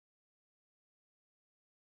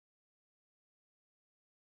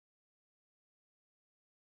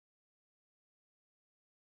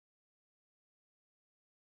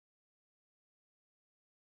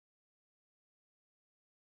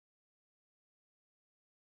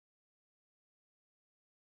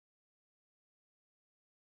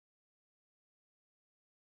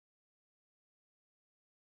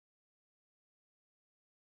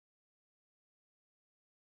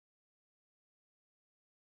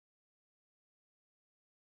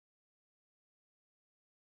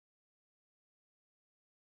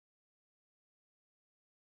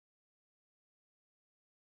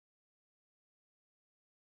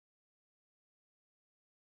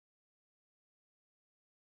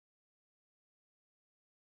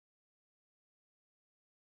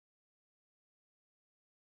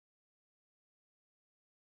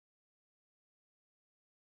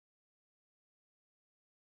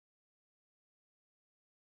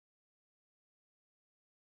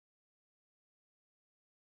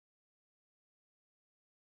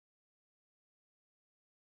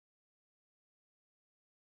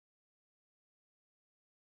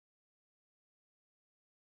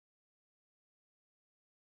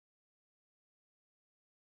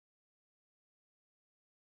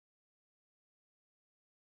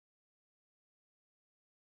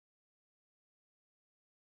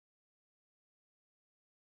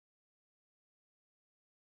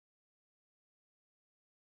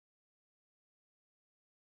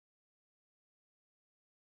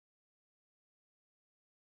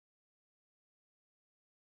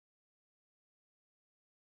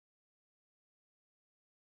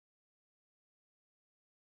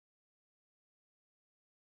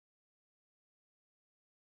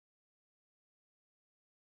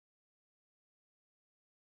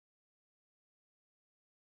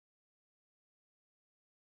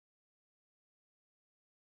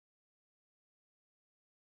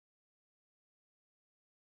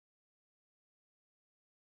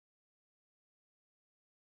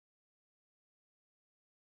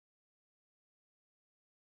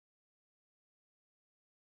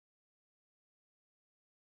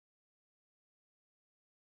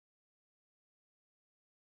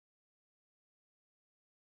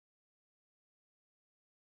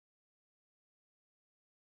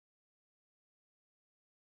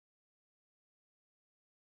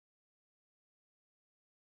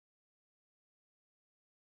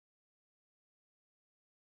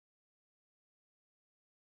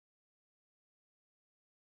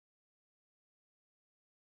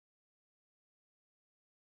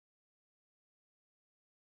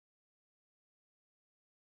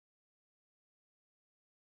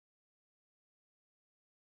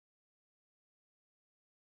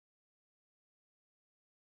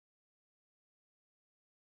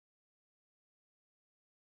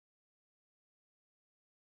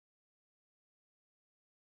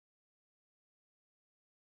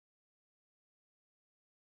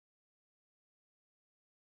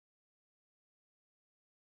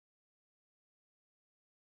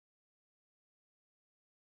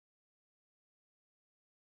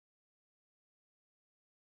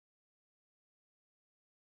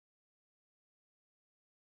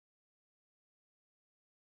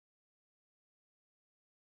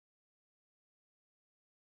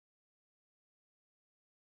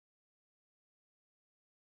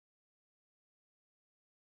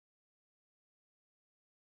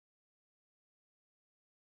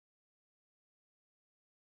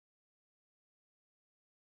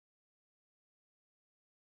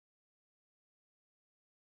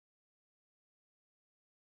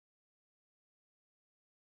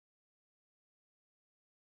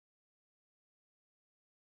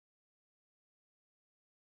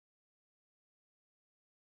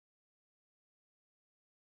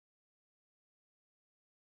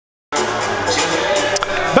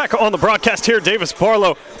back on the broadcast here, Davis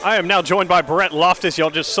Barlow. I am now joined by Brett Loftus. Y'all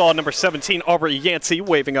just saw number 17, Aubrey Yancey,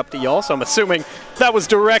 waving up to y'all, so I'm assuming that was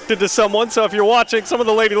directed to someone. So if you're watching, some of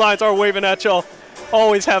the Lady Lions are waving at y'all,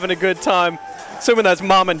 always having a good time. Assuming that's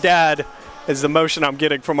mom and dad is the motion I'm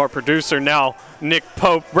getting from our producer now, Nick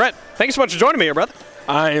Pope. Brett, thanks so much for joining me here, brother.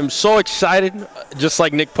 I am so excited, just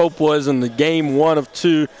like Nick Pope was in the game 1 of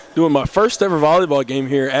 2, doing my first ever volleyball game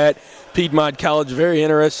here at Piedmont College. Very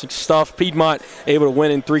interesting stuff. Piedmont able to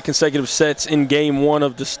win in 3 consecutive sets in game 1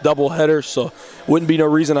 of this doubleheader, so wouldn't be no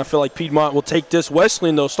reason I feel like Piedmont will take this.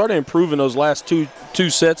 Wesleyan, though, started improving those last two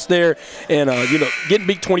sets there, and getting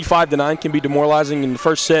beat 25-9 can be demoralizing. In the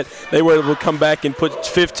first set, they were able to come back and put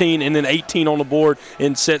 15 and then 18 on the board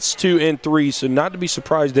in sets 2 and 3, so not to be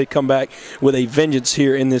surprised they come back with a vengeance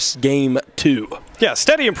here in this game 2. Yeah,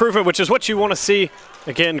 steady improvement, which is what you want to see.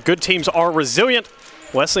 Again, good teams are resilient.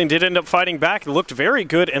 Wesleyan did end up fighting back. It looked very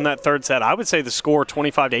good in that third set. I would say the score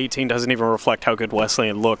 25-18 doesn't even reflect how good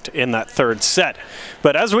Wesleyan looked in that third set.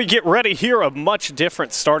 But as we get ready here, a much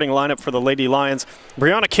different starting lineup for the Lady Lions.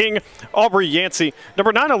 Brianna King, Aubrey Yancey,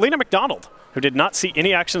 number 9, Alina McDonald, who did not see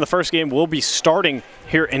any action in the first game, will be starting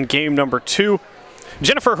here in game number 2.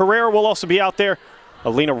 Jennifer Herrera will also be out there.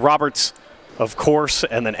 Alina Roberts, of course,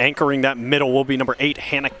 and then anchoring that middle will be number 8,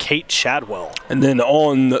 Hannah Kate Chadwell. And then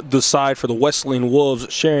on the side for the Wesleyan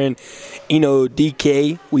Wolves, Sharon Eno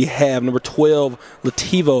DK, we have number 12,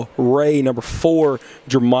 Lativa Ray, number 4,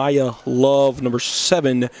 Jeremiah Love, number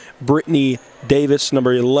 7, Brittany Davis,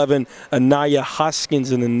 number 11, Anaya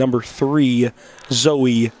Hoskins, and then number 3,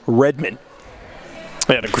 Zoe Redmond.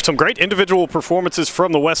 Yeah, some great individual performances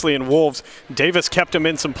from the Wesleyan Wolves. Davis kept him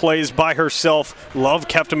in some plays by herself. Love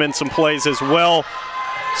kept him in some plays as well.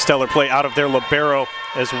 Stellar play out of their libero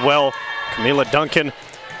as well. Camila Duncan.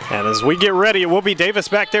 And as we get ready, it will be Davis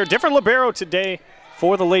back there. Different libero today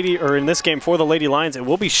for the Lady, or in this game for the Lady Lions. It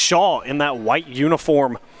will be Shaw in that white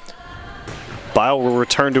uniform. Bile will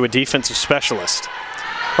return to a defensive specialist.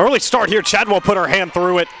 Early start here. Chadwell put her hand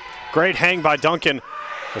through it. Great hang by Duncan.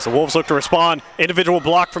 As the Wolves look to respond, individual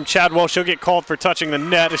block from Chadwell. She'll get called for touching the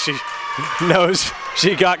net as she knows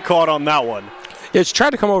she got caught on that one. Yeah, she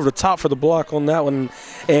tried to come over the top for the block on that one,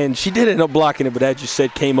 and she did end up blocking it, but as you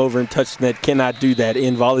said, came over and touched the net. Cannot do that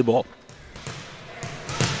in volleyball.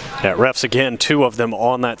 Yeah, refs again, 2 of them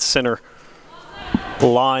on that center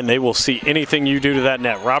line. They will see anything you do to that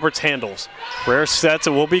net. Roberts handles. Rare sets.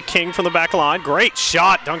 It will be King from the back line. Great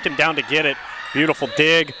shot. Duncan down to get it. Beautiful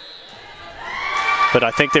dig. But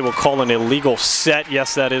I think they will call an illegal set.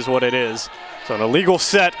 Yes, that is what it is. So an illegal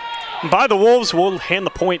set by the Wolves will hand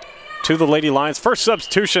the point to the Lady Lions. First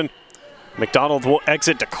substitution, McDonald will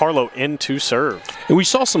exit DeCarlo in to serve. And we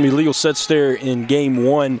saw some illegal sets there in game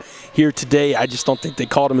 1 here today. I just don't think they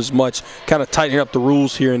called them as much, kind of tightening up the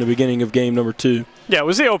rules here in the beginning of game number 2. Yeah, it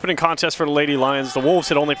was the opening contest for the Lady Lions. The Wolves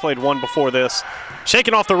had only played 1 before this.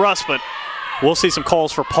 Shaking off the rust, but we'll see some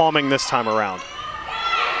calls for palming this time around.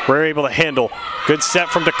 We're able to handle. Good set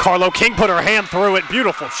from DeCarlo. King put her hand through it.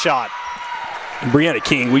 Beautiful shot. And Brianna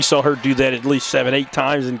King, we saw her do that at least 7-8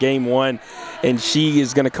 times in game 1, and she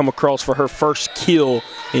is going to come across for her first kill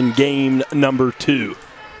in game number 2.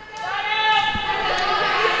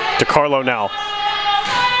 DeCarlo now.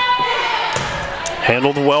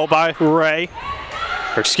 Handled well by Ray.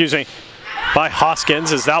 Or excuse me, by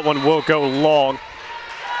Hoskins, as that one will go long.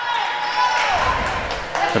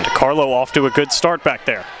 And DeCarlo off to a good start back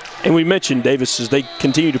there. And we mentioned, Davis, as they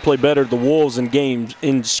continue to play better, the Wolves in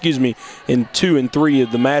in 2 and 3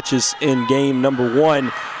 of the matches in game number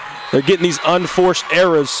 1. They're getting these unforced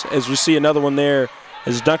errors, as we see another one there,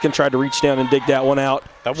 as Duncan tried to reach down and dig that one out.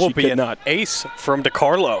 That will be an ace from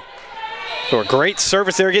DeCarlo. So a great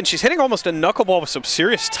service there again. She's hitting almost a knuckleball with some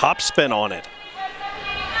serious top spin on it.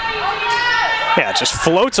 Yeah, it just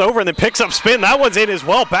floats over and then picks up spin. That one's in as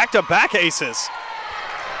well. Back-to-back aces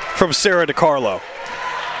from Sarah DeCarlo.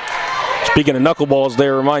 Speaking of knuckleballs,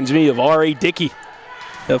 there reminds me of R.A. Dickey,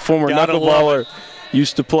 a former knuckleballer.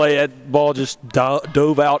 Used to play that ball, just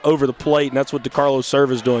dove out over the plate, and that's what DeCarlo's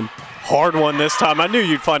serve is doing. Hard one this time. I knew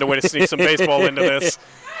you'd find a way to sneak some baseball into this.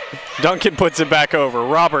 Duncan puts it back over.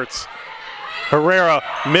 Roberts. Herrera,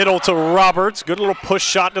 middle to Roberts. Good little push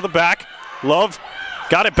shot to the back. Love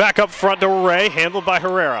got it back up front to Ray, handled by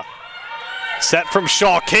Herrera. Set from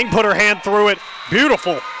Shaw. King put her hand through it.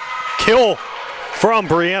 Beautiful kill from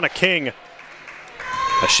Brianna King.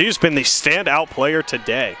 She's been the standout player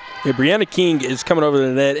today. Yeah, Brianna King is coming over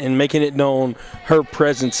the net and making it known her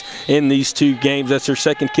presence in these 2 games. That's her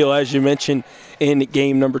second kill, as you mentioned, in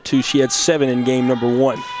game number 2. She had 7 in game number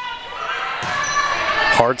 1.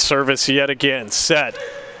 Hard service yet again. Set.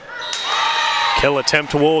 Kill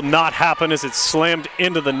attempt will not happen as it's slammed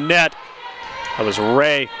into the net. That was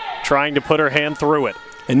Ray trying to put her hand through it.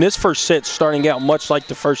 And this first set starting out much like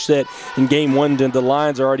the first set in game one. The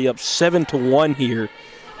lines are already up 7-1 here.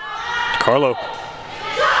 Carlo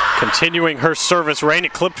continuing her service reign.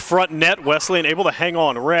 It clipped front net. Wesleyan able to hang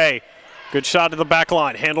on. Ray, good shot to the back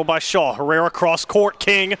line. Handled by Shaw. Herrera cross court.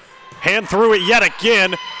 King, hand through it yet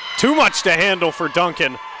again. Too much to handle for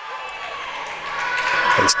Duncan.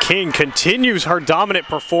 As King continues her dominant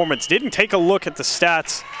performance. Didn't take a look at the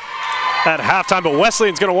stats at halftime, but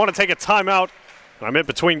Wesleyan's going to want to take a timeout. I'm in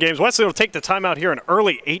between games. Wesleyan will take the timeout here, an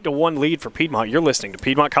early 8-1 lead for Piedmont. You're listening to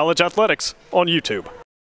Piedmont College Athletics on YouTube.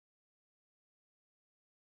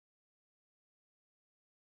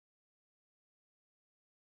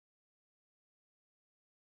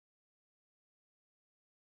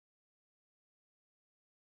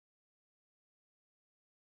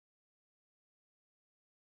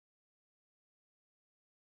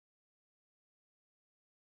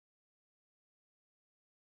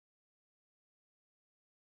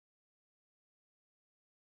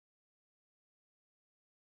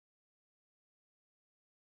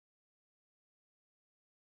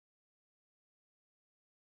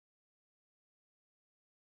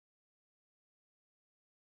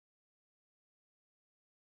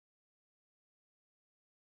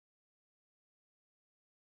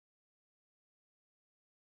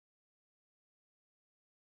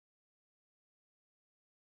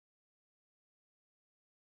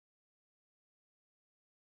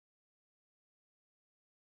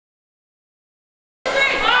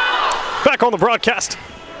 Back on the broadcast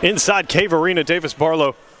inside Cave Arena, Davis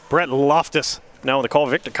Barlow, Brett Loftus now on the call.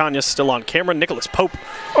 Victor Kanyas still on camera. Nicholas Pope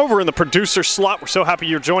over in the producer slot. We're so happy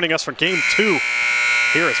you're joining us for game 2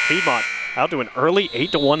 here as Piedmont out to an early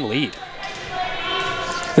 8-1 lead.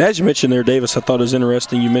 And as you mentioned there, Davis, I thought it was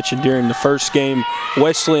interesting. You mentioned during the first game,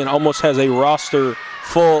 Wesleyan almost has a roster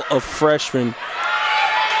full of freshmen.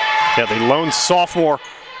 Yeah, the lone sophomore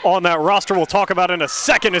on that roster we'll talk about in a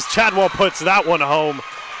second as Chadwell puts that one home.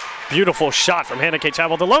 Beautiful shot from Hannah K.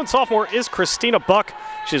 Chadwell. The lone sophomore is Christina Buck.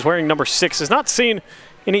 She's wearing number 6. Has not seen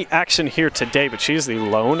any action here today, but she is the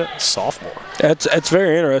lone sophomore. That's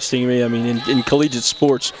very interesting to me. I mean, in collegiate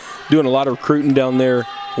sports, doing a lot of recruiting down there.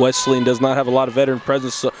 Wesleyan does not have a lot of veteran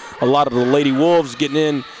presence. A lot of the Lady Wolves getting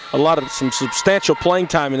in some substantial playing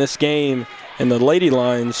time in this game. And the Lady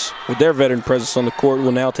Lions, with their veteran presence on the court,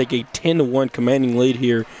 will now take a 10-1 commanding lead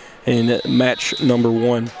here in match number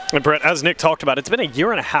 1. And Brett, as Nick talked about, it's been a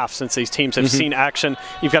year and a half since these teams have seen action.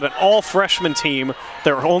 You've got an all-freshman team,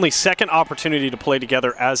 their only second opportunity to play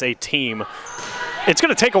together as a team. It's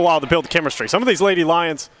going to take a while to build chemistry. Some of these Lady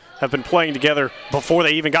Lions have been playing together before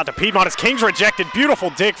they even got to Piedmont. As King's rejected,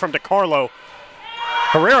 beautiful dig from DeCarlo.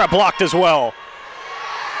 Herrera blocked as well.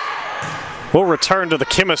 We'll return to the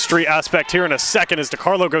chemistry aspect here in a second as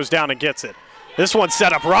DeCarlo goes down and gets it. This one's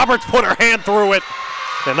set up. Roberts put her hand through it.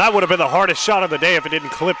 And that would have been the hardest shot of the day if it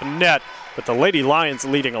didn't clip net. But the Lady Lions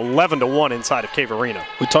leading 11-1 inside of Cave Arena.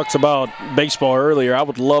 We talked about baseball earlier. I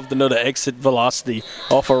would love to know the exit velocity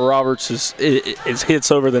off of Roberts'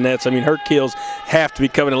 hits over the nets. I mean, her kills have to be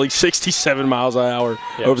coming at least 67 miles an hour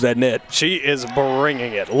over that net. She is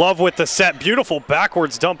bringing it. Love with the set. Beautiful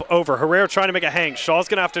backwards dump over. Herrera trying to make a hang. Shaw's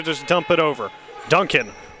going to have to just dump it over.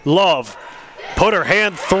 Duncan, Love, put her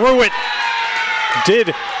hand through it.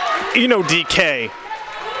 Did Eno DK.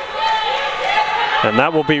 And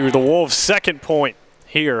that will be the Wolves' second point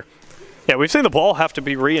here. Yeah, we've seen the ball have to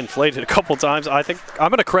be reinflated a couple times. I think I'm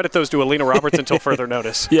going to credit those to Alina Roberts until further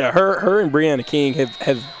notice. Yeah, her and Brianna King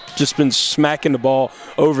have just been smacking the ball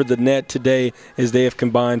over the net today as they have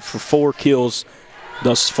combined for 4 kills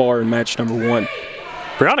thus far in match number 1.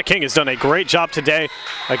 Brianna King has done a great job today,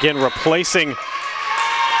 again replacing,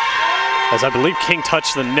 as I believe King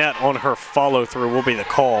touched the net on her follow-through will be the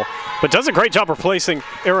call, but does a great job replacing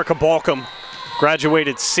Erica Balcom,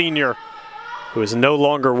 graduated senior, who is no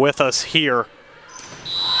longer with us here.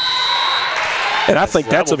 And I think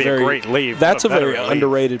that's a very great leave. That's a very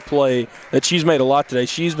underrated play that she's made a lot today.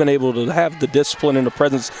 She's been able to have the discipline and the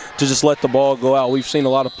presence to just let the ball go out. We've seen a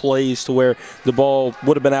lot of plays to where the ball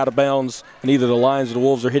would have been out of bounds, and either the Lions or the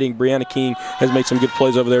Wolves are hitting. Brianna King has made some good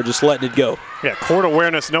plays over there, just letting it go. Yeah, court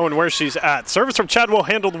awareness, knowing where she's at. Service from Chadwell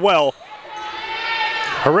handled well.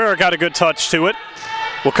 Herrera got a good touch to it.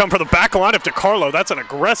 Will come for the back line of DeCarlo. That's an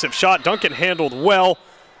aggressive shot. Duncan handled well.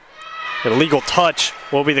 Illegal touch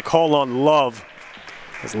will be the call on Love.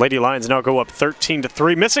 As Lady Lions now go up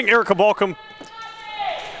 13-3. Missing Erica Balcom.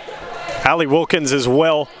 Allie Wilkins as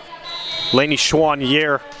well. Lainey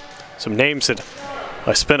Schwanier. Some names that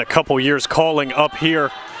I spent a couple years calling up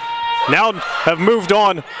here. Now have moved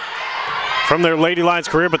on from their Lady Lions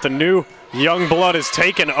career, but the new young blood is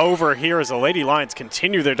taken over here as the Lady Lions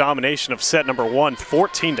continue their domination of set number 1,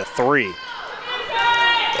 14-3.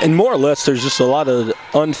 And more or less, there's just a lot of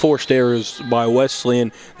unforced errors by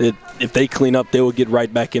Wesleyan that if they clean up, they will get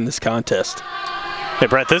right back in this contest. Hey,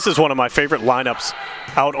 Brett, this is one of my favorite lineups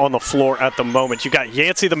out on the floor at the moment. You got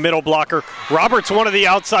Yancey, the middle blocker. Roberts, one of the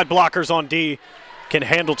outside blockers on D, can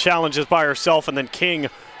handle challenges by herself, and then King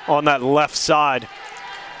on that left side.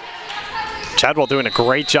 Chadwell doing a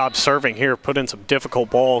great job serving here, put in some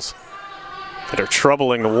difficult balls that are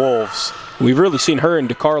troubling the Wolves. We've really seen her and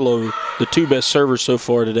DiCarlo, the two best servers so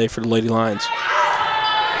far today for the Lady Lions.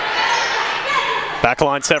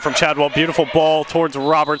 Backline set from Chadwell. Beautiful ball towards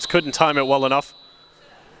Roberts. Couldn't time it well enough.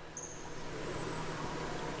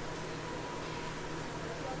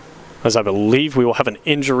 As I believe we will have an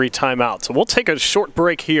injury timeout. So we'll take a short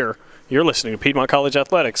break here. You're listening to Piedmont College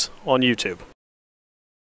Athletics on YouTube.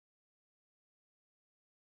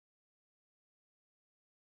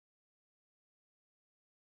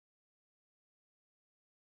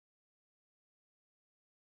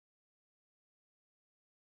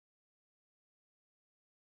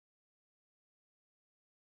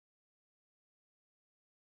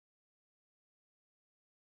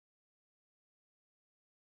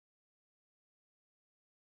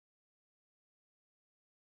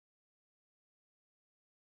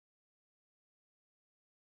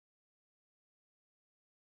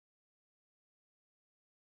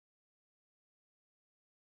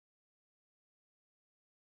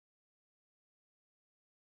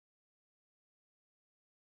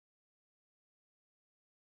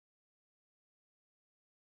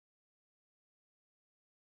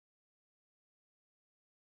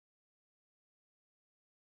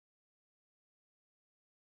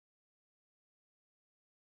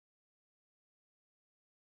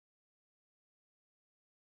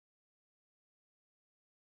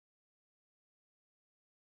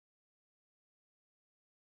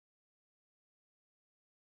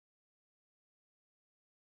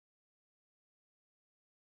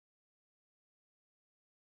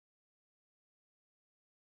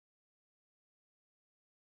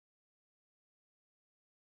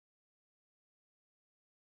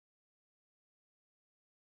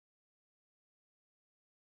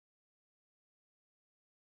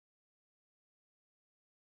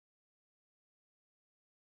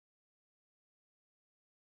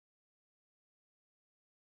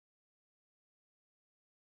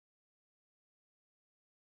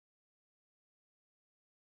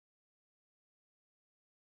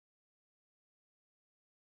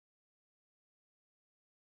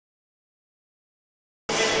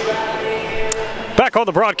 Back on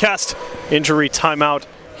the broadcast, injury timeout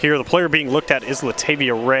here. The player being looked at is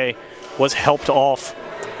Latavia Ray, was helped off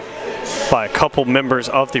by a couple members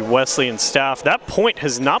of the Wesleyan staff. That point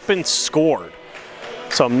has not been scored,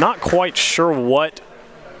 so I'm not quite sure what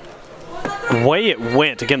way it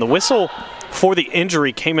went. Again, the whistle for the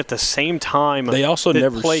injury came at the same time they also that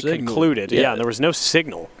never play signaled. concluded. Yeah, and there was no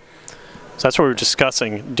signal. So that's what we were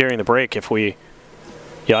discussing during the break. If we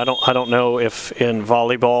I don't know if in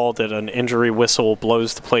volleyball that an injury whistle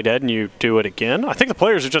blows the play dead and you do it again. I think the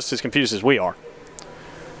players are just as confused as we are.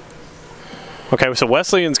 Okay, so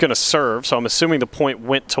Wesleyan's going to serve, so I'm assuming the point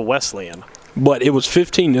went to Wesleyan. But it was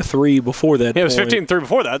 15-3 before that. Yeah, it was 15-3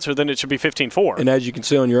 before that, so then it should be 15-4. And as you can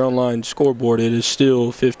see on your online scoreboard, it is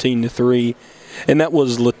still 15-3. And that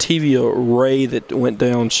was Latavia Ray that went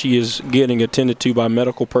down. She is getting attended to by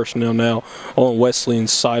medical personnel now on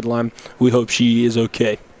Wesleyan's sideline. We hope she is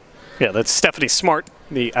okay. Yeah, that's Stephanie Smart,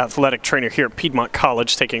 the athletic trainer here at Piedmont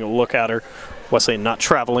College, taking a look at her. Wesleyan not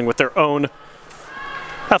traveling with their own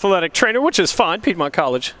athletic trainer, which is fine. Piedmont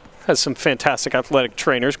College has some fantastic athletic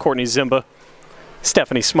trainers. Courtney Zimba,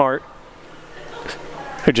 Stephanie Smart,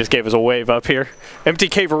 who just gave us a wave up here. Empty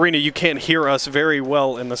Cave Arena, you can't hear us very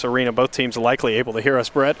well in this arena. Both teams are likely able to hear us,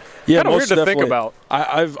 Brett. Yeah, kind of weird to think about.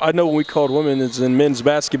 I know when we called women's and men's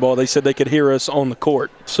basketball, they said they could hear us on the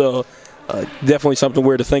court. So definitely something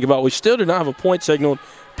weird to think about. We still do not have a point signaled.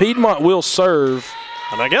 Piedmont will serve.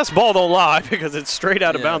 And I guess ball don't lie because it's straight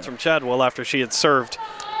out of bounds from Chadwell after she had served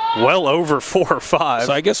well over 4 or 5.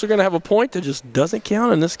 So I guess we're going to have a point that just doesn't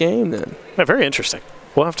count in this game then. Yeah, very interesting.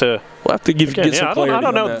 We'll have to get some clarity. I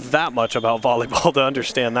don't know that much about volleyball to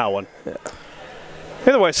understand that one. Yeah.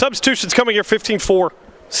 Either way, substitutions coming here, 15-4,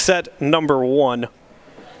 set number 1.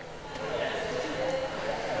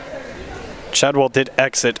 Chadwell did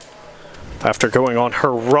exit after going on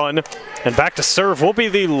her run. And back to serve will be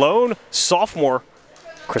the lone sophomore,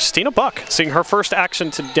 Christina Buck, seeing her first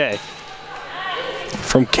action today.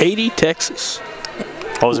 From Katy, Texas.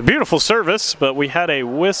 Well, it was a beautiful service, but we had a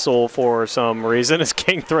whistle for some reason as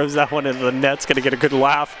King throws that one into the net. It's going to get a good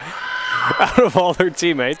laugh out of all her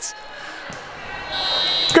teammates.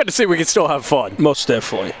 Good to see we can still have fun. Most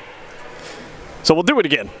definitely. So we'll do it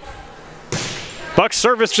again. Buck's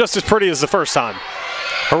service just as pretty as the first time.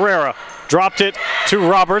 Herrera dropped it to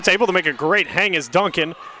Roberts, able to make a great hang as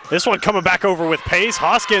Duncan. This one coming back over with pace.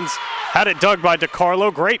 Hoskins had it dug by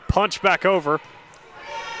DiCarlo. Great punch back over.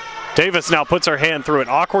 Davis now puts her hand through it.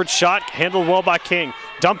 Awkward shot, handled well by King.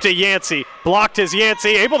 Dumped to Yancey. Blocked as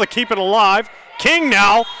Yancey, able to keep it alive. King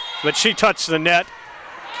now, but she touched the net.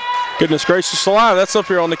 Goodness gracious alive, that's up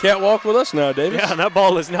here on the catwalk with us now, Davis. Yeah, and that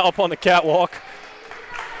ball is now up on the catwalk.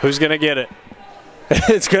 Who's going to get it?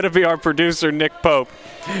 It's going to be our producer, Nick Pope.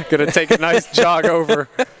 Going to take a nice jog over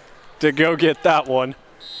to go get that one.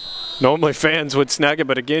 Normally fans would snag it,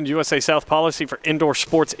 but again, USA South policy for indoor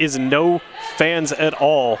sports is no fans at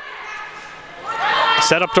all.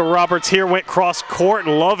 Set up to Roberts here, went cross court.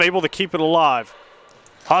 Love able to keep it alive.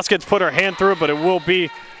 Hoskins put her hand through it, but it will be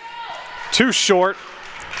too short.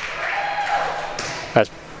 As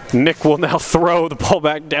Nick will now throw the ball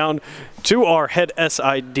back down to our head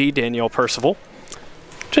SID, Danielle Percival.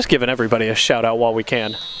 Just giving everybody a shout out while we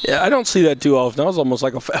can. Yeah, I don't see that too often. That was almost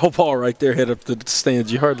like a foul ball right there, head up to the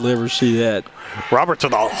stands. You hardly ever see that. Roberts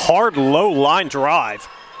with a hard low line drive.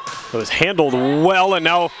 It was handled well and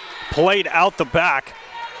now played out the back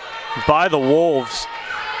by the Wolves.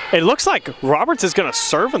 It looks like Roberts is going to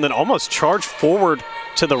serve and then almost charge forward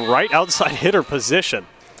to the right outside hitter position.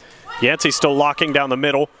 Yancey still locking down the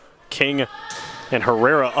middle. King and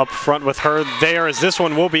Herrera up front with her there as this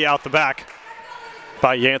one will be out the back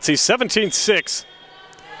by Yancey. 17-6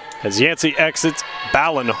 as Yancey exits.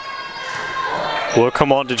 Ballin will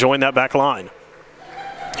come on to join that back line.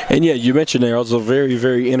 And yeah, you mentioned there was a very,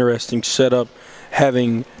 very interesting setup,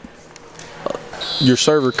 having your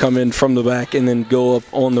server come in from the back and then go up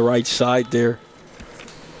on the right side there.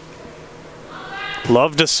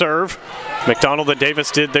 Love to serve. McDonald and Davis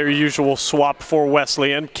did their usual swap for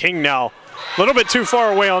Wesleyan. King now a little bit too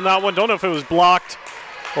far away on that one. Don't know if it was blocked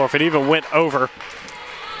or if it even went over.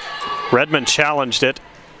 Redmond challenged it.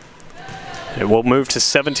 It will move to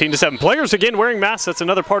 17-7. Players again wearing masks. That's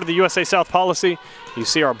another part of the USA South policy. You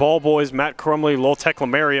see our ball boys, Matt Crumley, Lowell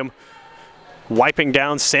Teclamarium, wiping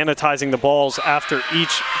down, sanitizing the balls after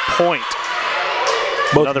each point.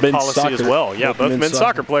 Both another policy soccer, as well. Yeah, both men's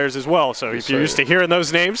soccer soccer players as well. So if you're used to hearing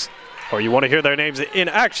those names or you want to hear their names in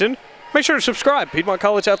action, make sure to subscribe. Piedmont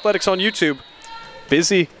College Athletics on YouTube.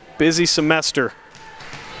 Busy, busy semester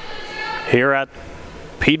here at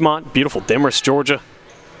Piedmont, beautiful Demorest, Georgia.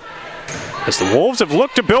 As the Wolves have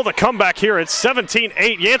looked to build a comeback here, it's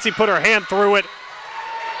 17-8. Yancey put her hand through it.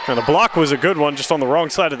 And the block was a good one, just on the wrong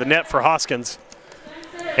side of the net for Hoskins.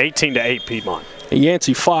 18-8 Piedmont.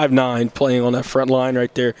 Yancey 5'9", playing on that front line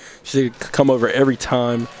right there. She come over every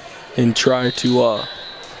time and try to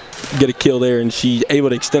get a kill there, and she's able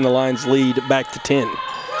to extend the line's lead back to 10.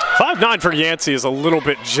 5'9" for Yancey is a little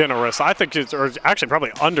bit generous. I think it's actually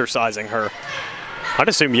probably undersizing her. I'd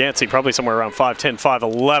assume Yancey probably somewhere around 5'10",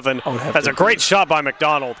 5'11". That's a great shot by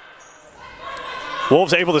McDonald.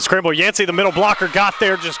 Wolves able to scramble. Yancey, the middle blocker, got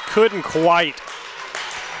there, just couldn't quite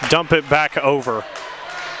dump it back over.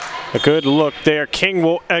 A good look there. King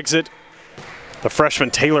will exit. The freshman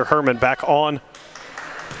Taylor Herman back on.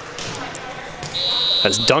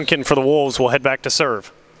 As Duncan for the Wolves will head back to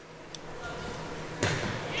serve.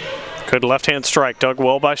 Good left-hand strike, dug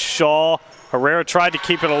well by Shaw. Herrera tried to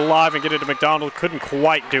keep it alive and get it to McDonald, couldn't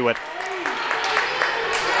quite do it.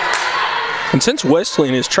 And since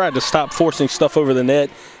Wesleyan has tried to stop forcing stuff over the net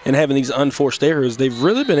and having these unforced errors, they've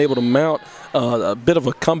really been able to mount a bit of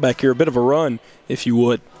a comeback here, a bit of a run, if you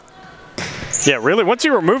would. Yeah, really, once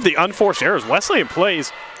you remove the unforced errors, Wesleyan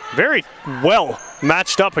plays very well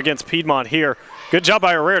matched up against Piedmont here. Good job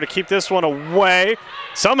by Herrera to keep this one away.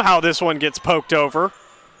 Somehow this one gets poked over.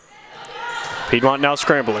 Piedmont now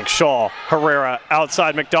scrambling. Shaw, Herrera,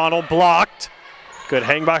 outside McDonald, blocked. Good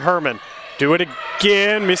hang by Herman. Do it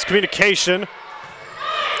again, miscommunication.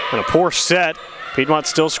 And a poor set. Piedmont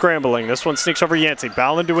still scrambling. This one sneaks over Yancey.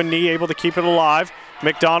 Ballin to a knee, able to keep it alive.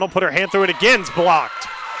 McDonald put her hand through it again, blocked.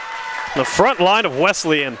 The front line of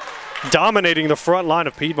Wesleyan dominating the front line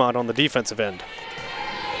of Piedmont on the defensive end.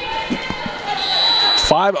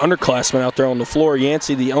 5 underclassmen out there on the floor.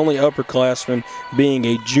 Yancey, the only upperclassman, being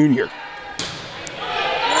a junior.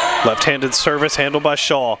 Left-handed service handled by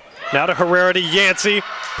Shaw. Now to Herrera to Yancey.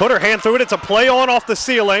 Put her hand through it. It's a play on off the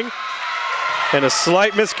ceiling. And a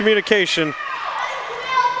slight miscommunication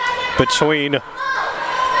between,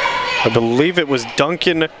 I believe it was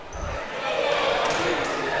Duncan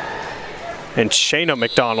And Shayna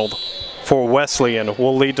McDonald for Wesleyan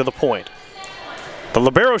will lead to the point. The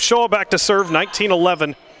libero Shaw back to serve,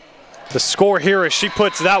 19-11. The score here as she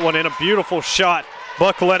puts that one in, a beautiful shot.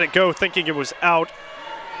 Buck let it go thinking it was out,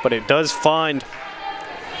 but it does find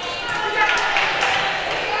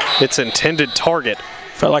its intended target.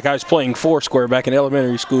 Felt like I was playing foursquare back in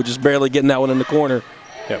elementary school, just barely getting that one in the corner.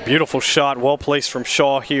 Yeah, beautiful shot, well placed from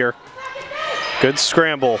Shaw here. Good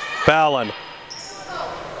scramble, Ballin.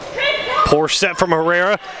 Poor set from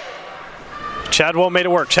Herrera. Chadwell made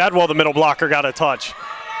it work. Chadwell, the middle blocker, got a touch.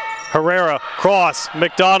 Herrera, cross,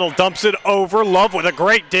 McDonald dumps it over. Love with a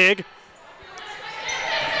great dig.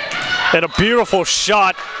 And a beautiful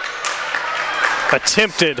shot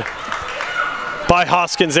attempted by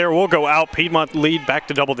Hoskins there. Will go out. Piedmont lead back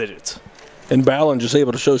to double digits. And Ballin just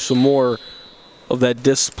able to show some more of that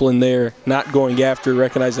discipline there, not going after,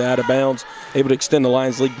 recognizing out of bounds, able to extend the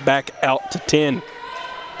Lions lead back out to 10.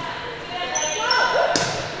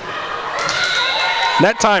 And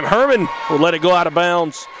that time Herman will let it go out of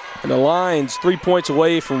bounds, and the Lions 3 points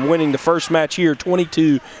away from winning the first match here,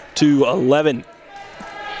 22-11.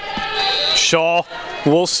 Shaw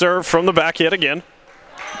will serve from the back yet again.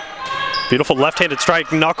 Beautiful left-handed strike,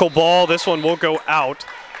 knuckleball. This one will go out.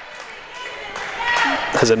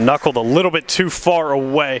 Has it knuckled a little bit too far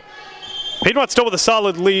away. Piedmont still with a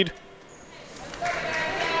solid lead.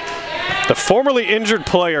 The formerly injured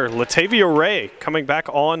player, Latavia Ray, coming back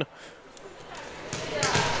on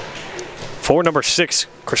for number 6,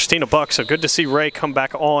 Christina Buck. So good to see Ray come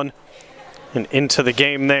back on and into the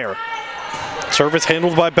game there. Service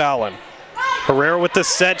handled by Ballin. Herrera with the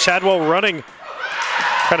set. Chadwell running,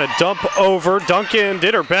 kind of dump over. Duncan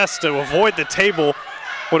did her best to avoid the table.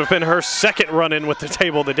 Would have been her second run-in with the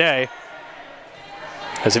table today.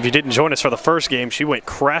 As if you didn't join us for the first game, she went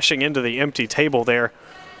crashing into the empty table there.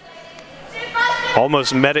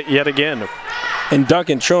 Almost met it yet again. And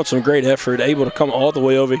Duncan showing some great effort, able to come all the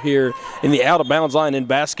way over here in the out-of-bounds line in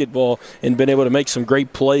basketball and been able to make some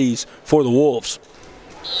great plays for the Wolves.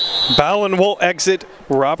 Ballin will exit.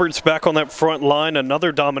 Roberts back on that front line.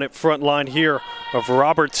 Another dominant front line here of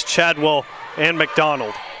Roberts, Chadwell, and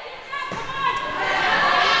McDonald.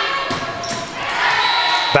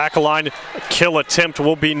 Back line kill attempt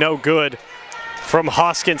will be no good from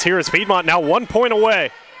Hoskins. Here is Piedmont now 1 point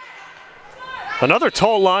away. Another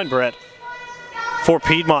tall line, Brett, for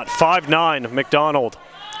Piedmont. 5'9", McDonald.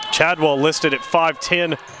 Chadwell listed at 5'10",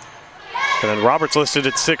 and then Roberts listed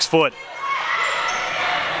at 6 foot.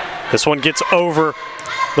 This one gets over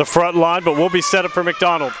the front line, but will be set up for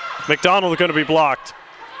McDonald. McDonald going to be blocked.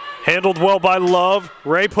 Handled well by Love.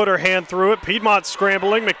 Ray put her hand through it. Piedmont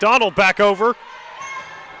scrambling. McDonald back over.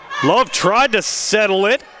 Love tried to settle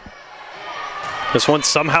it. This one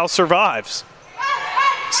somehow survives.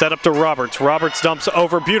 Set up to Roberts. Roberts dumps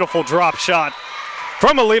over. Beautiful drop shot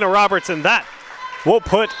from Alina Roberts, and that will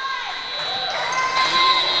put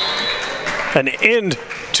an end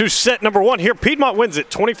to set number 1 here. Piedmont wins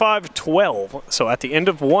it 25-12. So at the end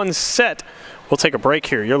of one set, we'll take a break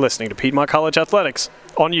here. You're listening to Piedmont College Athletics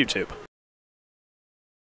on YouTube.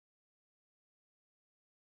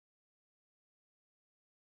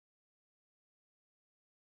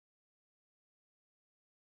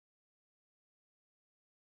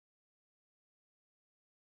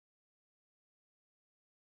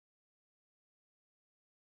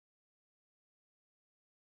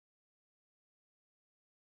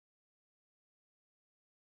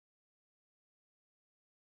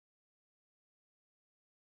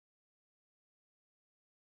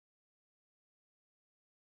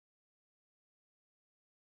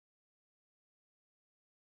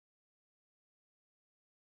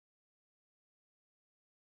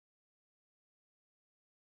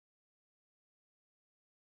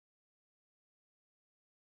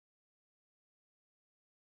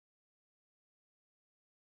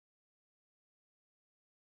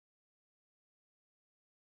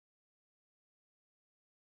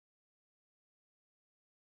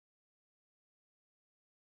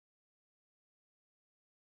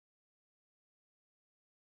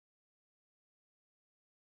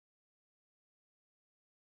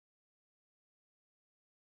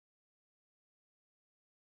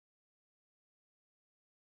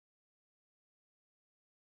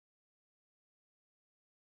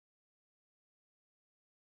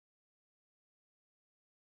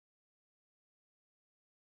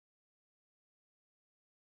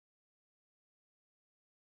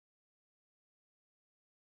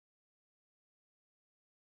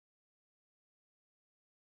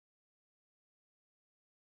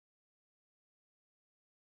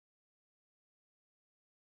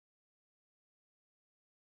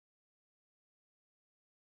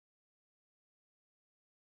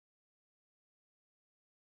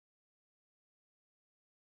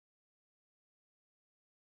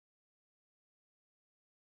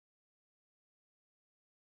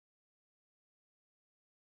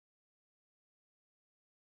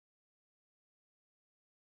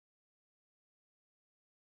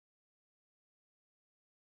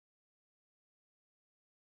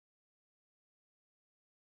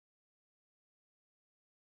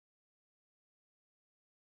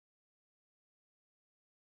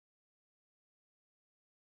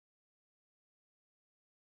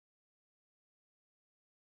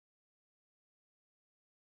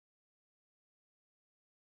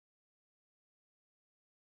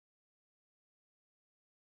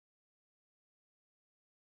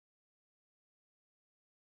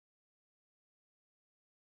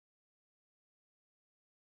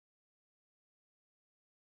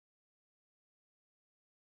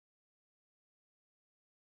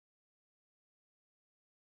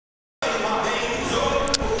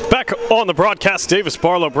 Back on the broadcast, Davis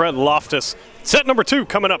Barlow, Brent Loftus. Set number 2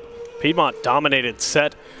 coming up. Piedmont dominated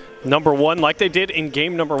set number 1 like they did in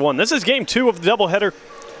game number 1. This is game 2 of the doubleheader.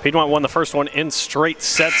 Piedmont won the first one in straight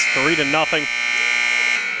sets, 3-0.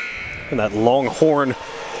 And that long horn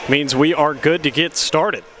means we are good to get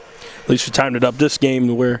started. At least you timed it up this game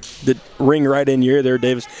to where the ring right in your ear there,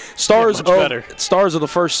 Davis. Stars of the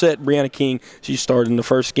first set, Brianna King, she started in the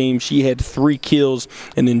first game. She had 3 kills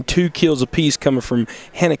and then 2 kills apiece coming from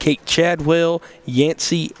Hannah Kate Chadwell,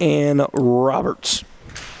 Yancey, and Roberts.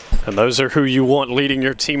 And those are who you want leading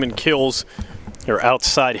your team in kills, your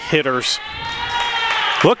outside hitters.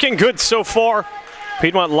 Looking good so far.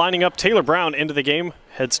 Piedmont lining up Taylor Brown into the game,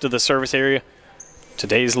 heads to the service area.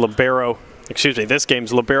 Today's libero. This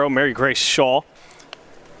game's libero, Mary Grace Shaw.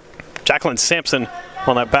 Jacqueline Sampson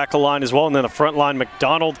on that back line as well. And then the front line,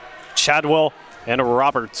 McDonald, Chadwell, and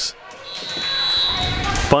Roberts.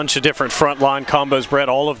 Bunch of different front line combos, Brett,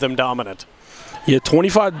 all of them dominant. Yeah,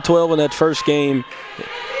 25-12 in that first game.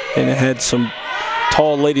 And it had some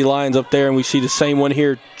tall lady lines up there. And we see the same one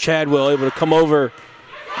here. Chadwell able to come over.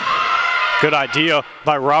 Good idea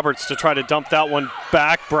by Roberts to try to dump that one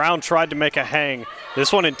back. Brown tried to make a hang.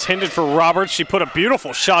 This one intended for Roberts. She put a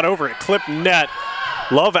beautiful shot over it, clipped net.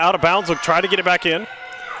 Love out of bounds, try to get it back in.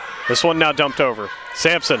 This one now dumped over.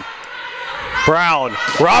 Sampson, Brown,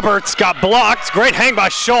 Roberts got blocked. Great hang by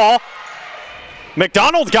Shaw.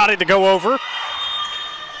 McDonald got it to go over.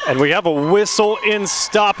 And we have a whistle in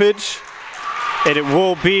stoppage. And it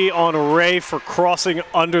will be on Ray for crossing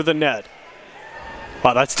under the net.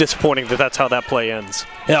 Wow, that's disappointing that that's how that play ends.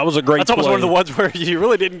 Yeah, that was a great play. That's almost one of the ones where you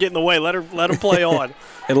really didn't get in the way. Let her play on.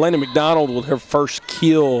 Atlanta McDonald with her first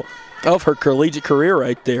kill of her collegiate career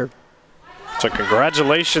right there. So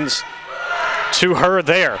congratulations to her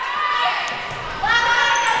there.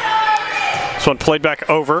 This one played back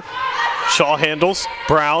over. Shaw handles.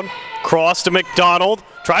 Brown. Cross to McDonald.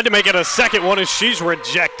 Tried to make it a second one as she's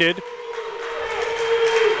rejected.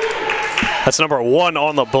 That's number 1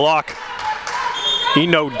 on the block.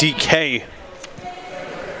 Eno DK.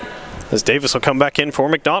 As Davis will come back in for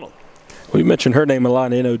McDonald. We mentioned her name a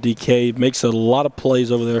lot, Eno DK. Makes a lot of plays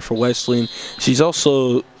over there for Wesleyan. She's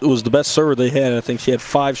also was the best server they had. I think she had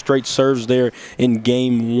 5 straight serves there in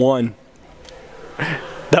game 1.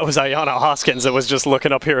 That was Ayanna Hoskins that was just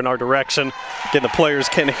looking up here in our direction. Again, the players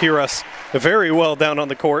can hear us very well down on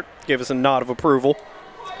the court. Gave us a nod of approval.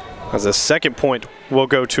 As the second point will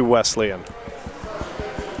go to Wesleyan.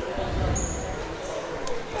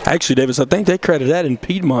 Actually, Davis, I think they credited that in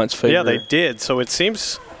Piedmont's favor. Yeah, they did. So it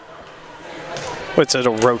seems, what's it, a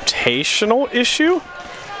rotational issue?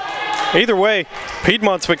 Either way,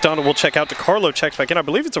 Piedmont's McDonald will check out. DeCarlo checks back in. I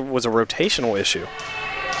believe it was a rotational issue.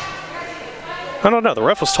 I don't know. The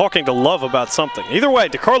ref was talking to Love about something. Either way,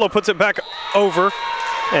 DeCarlo puts it back over.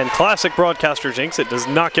 And classic broadcaster jinx, it does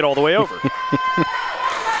not get all the way over.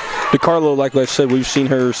 DeCarlo, like I said, we've seen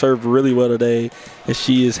her serve really well today, as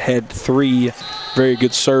she has had 3 very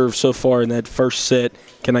good serves so far in that first set.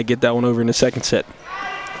 Can I get that one over in the second set?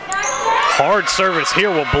 Hard service here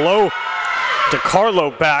will blow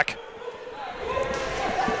DeCarlo back,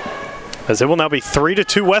 as it will now be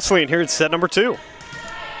 3-2 Wesleyan here in set number 2.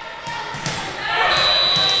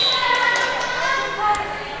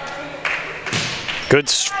 Good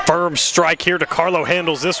firm strike here. DeCarlo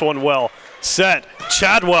handles this one well. Set.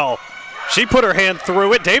 Chadwell. She put her hand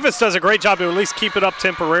through it. Davis does a great job to at least keep it up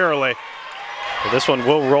temporarily. But this one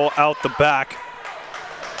will roll out the back,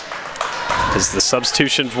 as the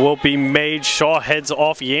substitutions will be made. Shaw heads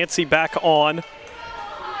off. Yancey back on.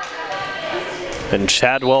 And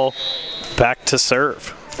Chadwell back to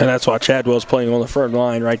serve. And that's why Chadwell's playing on the front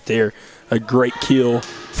line right there. A great kill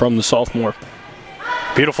from the sophomore.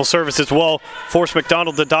 Beautiful service as well. Forced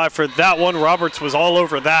McDonald to dive for that one. Roberts was all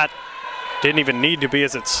over that. Didn't even need to be,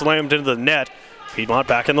 as it slammed into the net. Piedmont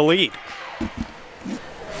back in the lead.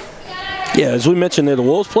 Yeah, as we mentioned there, the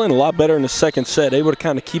Wolves playing a lot better in the second set. Able to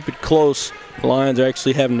kind of keep it close. The Lions are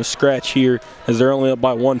actually having to scratch here, as they're only up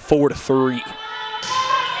by 1, 4-3.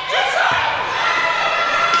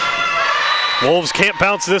 Wolves can't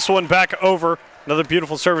bounce this one back over. Another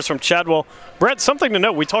beautiful service from Chadwell. Brett, something to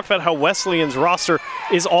note. We talked about how Wesleyan's roster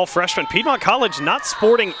is all freshmen. Piedmont College not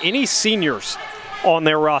sporting any seniors on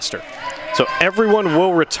their roster. So everyone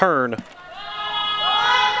will return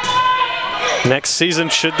next season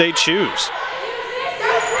should they choose.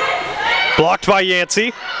 Blocked by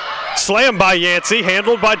Yancey. Slammed by Yancey.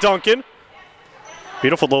 Handled by Duncan.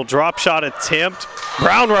 Beautiful little drop shot attempt.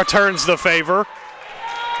 Brown returns the favor.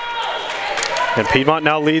 And Piedmont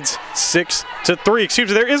now leads 6-3. Excuse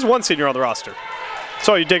me, there is one senior on the roster.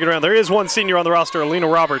 Saw you digging around. There is one senior on the roster, Alina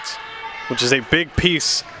Roberts, which is a big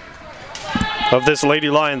piece of this Lady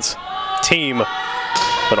Lions team,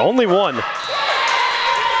 but only one,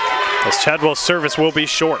 as Chadwell's service will be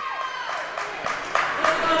short.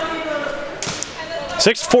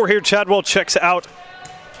 6-4 here, Chadwell checks out.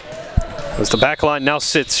 As the back line now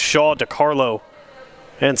sits Shaw, DiCarlo,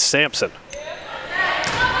 and Sampson.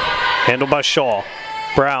 Handled by Shaw.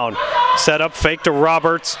 Brown, set up, fake to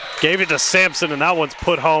Roberts, gave it to Sampson, and that one's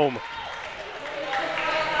put home.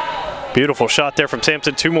 Beautiful shot there from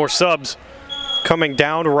Sampson. 2 more subs coming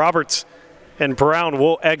down. Roberts and Brown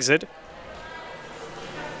will exit.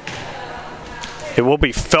 It will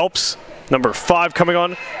be Phelps, number 5, coming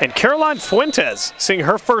on, and Caroline Fuentes seeing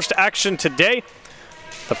her first action today.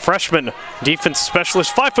 The freshman defense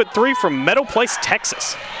specialist, 5'3" from Meadow Place,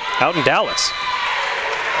 Texas, out in Dallas.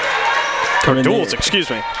 Duels, excuse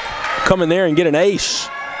me. Come in there and get an ace.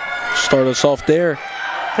 Start us off there.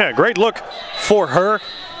 Yeah, great look for her.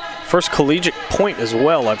 First collegiate point as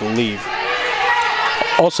well, I believe.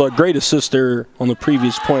 Also a great assist there on the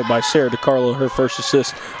previous point by Sarah DiCarlo, her first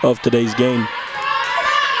assist of today's game.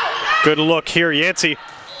 Good look here. Yancey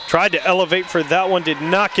tried to elevate for that one, did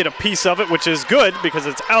not get a piece of it, which is good because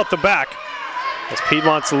it's out the back. As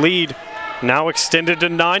Piedmont's lead now extended to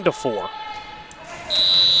 9-4.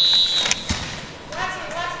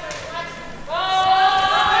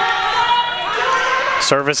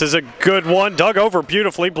 Service is a good one, dug over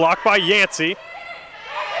beautifully, blocked by Yancey.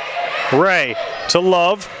 Ray to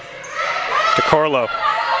Love. DiCarlo,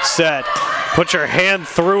 set. Put your hand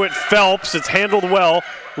through it, Phelps. It's handled well.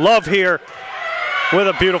 Love here with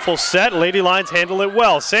a beautiful set. Lady Lions handle it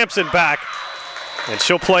well. Sampson back, and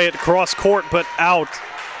she'll play it cross court, but out.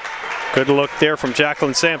 Good look there from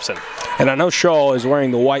Jacqueline Sampson. And I know Shaw is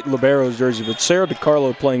wearing the white Libero's jersey, but Sarah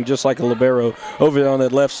DiCarlo playing just like a Libero over there on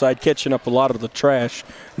that left side, catching up a lot of the trash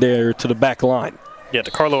there to the back line. Yeah,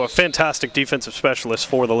 DiCarlo, a fantastic defensive specialist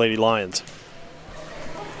for the Lady Lions.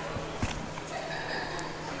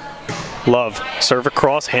 Love, serve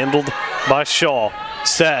across, handled by Shaw.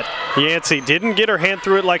 Set. Yancey didn't get her hand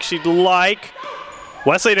through it like she'd like.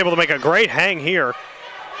 Wesleyan able to make a great hang here,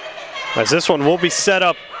 as this one will be set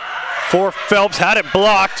up for Phelps. Had it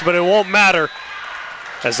blocked, but it won't matter,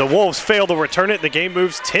 as the Wolves fail to return it. The game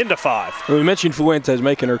moves 10-5. We mentioned Fuentes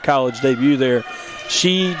making her college debut there.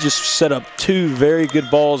 She just set up 2 very good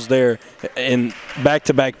balls there in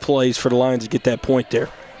back-to-back plays for the Lions to get that point there.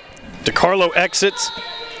 DiCarlo exits.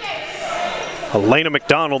 Elena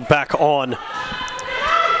McDonald back on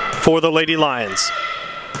for the Lady Lions.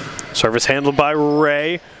 Service handled by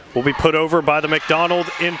Ray. Will be put over by the McDonald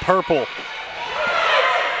in purple.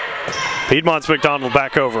 Piedmont's McDonald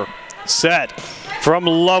back over. Set from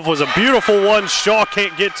Love was a beautiful one. Shaw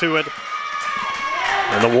can't get to it.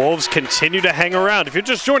 And the Wolves continue to hang around. If you're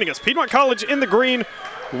just joining us, Piedmont College in the green,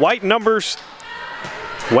 white numbers.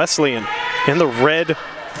 Wesleyan in the red,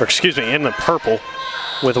 or excuse me, in the purple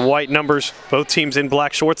with white numbers. Both teams in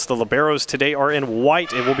black shorts. The Liberos today are in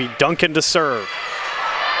white. It will be Duncan to serve.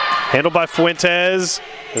 Handled by Fuentes.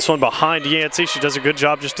 This one behind Yancey. She does a good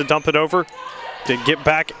job just to dump it over. To get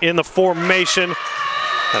back in the formation.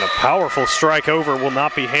 And a powerful strike over will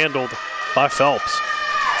not be handled by Phelps.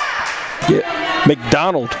 Yeah,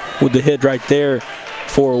 McDonald with the hit right there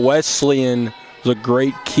for Wesleyan. It was a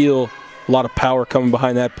great kill. A lot of power coming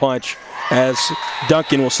behind that punch. As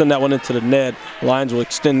Duncan will send that one into the net, Lions will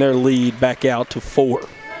extend their lead back out to 4.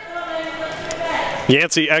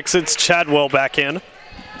 Yancey exits, Chadwell back in.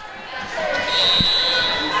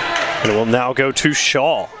 And it will now go to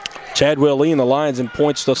Shaw. Chadwell leading the Lions in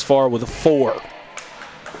points thus far with a 4.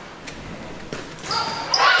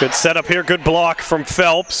 Good setup here, good block from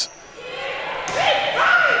Phelps.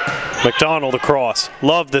 McDonald across.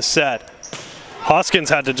 Love this set. Hoskins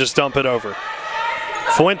had to just dump it over.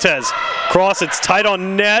 Fuentes, cross, it's tight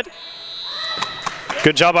on net.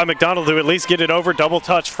 Good job by McDonald to at least get it over. Double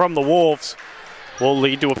touch from the Wolves will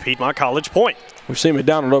lead to a Piedmont College point. We're seeing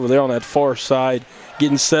McDonald over there on that far side,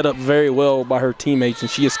 getting set up very well by her teammates, and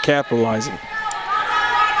she is capitalizing.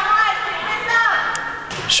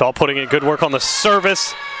 Shaw putting in good work on the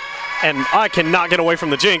service, and I cannot get away from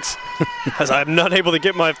the jinx as I'm not able to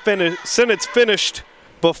get my sentence finished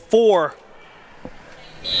before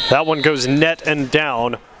that one goes net and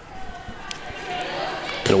down.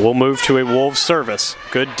 And it will move to a Wolves service.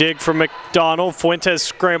 Good dig from McDonald. Fuentes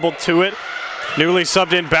scrambled to it. Newly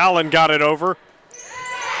subbed in Ballin got it over.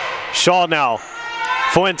 Shaw now.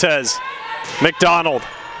 Fuentes. McDonald.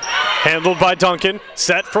 Handled by Duncan.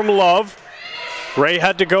 Set from Love. Ray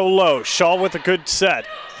had to go low. Shaw with a good set.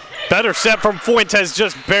 Better set from Fuentes,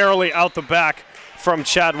 just barely out the back from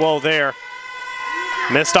Chadwell there.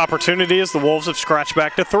 Missed opportunity as the Wolves have scratched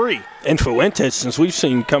back to 3. And Fuentes, since we've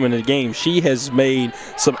seen come into the game, she has made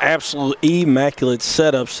some absolute immaculate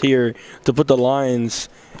setups here to put the Lions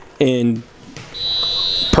in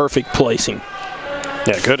perfect placing.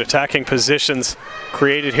 Yeah, good attacking positions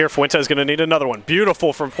created here. Fuentes going to need another one.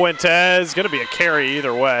 Beautiful from Fuentes. Going to be a carry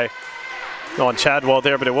either way on Chadwell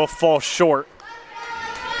there, but it will fall short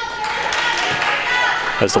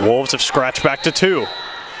as the Wolves have scratched back to 2.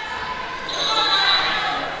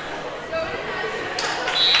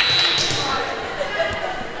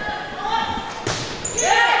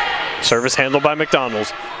 Service handled by McDonald.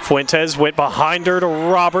 Fuentes went behind her to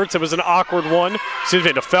Roberts. It was an awkward one. Excuse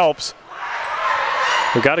me, to Phelps.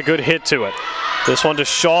 We got a good hit to it. This one to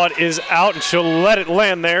Shaw is out, and she'll let it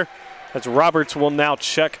land there as Roberts will now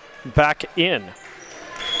check back in.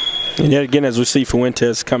 And yet again, as we see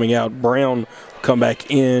Fuentes coming out, Brown come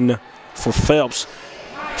back in for Phelps.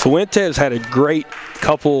 Fuentes had a great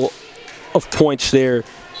couple of points there,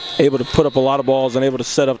 able to put up a lot of balls and able to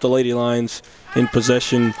set up the Lady Lions in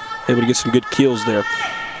possession, able to get some good kills there.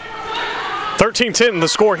 13-10 the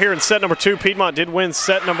score here in set number 2. Piedmont did win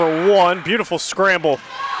set number 1. Beautiful scramble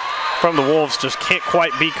from the Wolves, just can't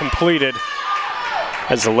quite be completed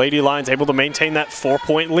as the Lady Lions able to maintain that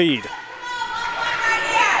 4-point lead.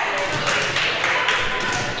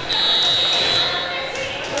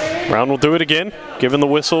 Brown will do it again, given the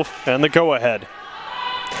whistle and the go-ahead.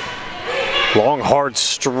 Long, hard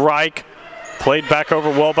strike. Played back over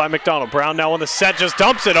well by McDonald. Brown now on the set, just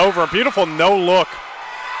dumps it over. A beautiful no-look.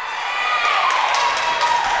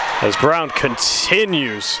 As Brown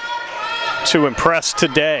continues to impress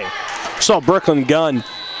today. Saw Brooklyn Gunn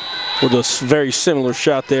with a very similar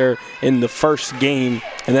shot there in the first game,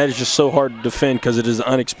 and that is just so hard to defend because it is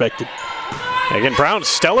unexpected. Again, Brown's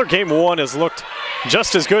stellar game 1 has looked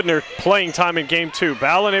just as good in her playing time in game 2.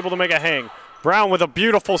 Ballin able to make a hang. Brown with a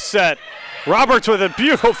beautiful set. Roberts with a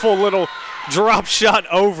beautiful little drop shot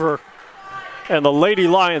over. And the Lady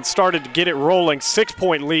Lions started to get it rolling.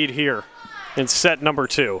 6-point lead here in set number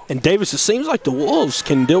 2. And Davis, it seems like the Wolves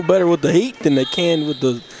can deal better with the heat than they can with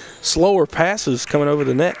the slower passes coming over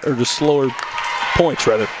the net, or the slower points,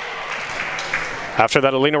 rather. After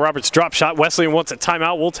that Alina Roberts drop shot, Wesleyan wants a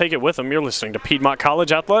timeout. We'll take it with them. You're listening to Piedmont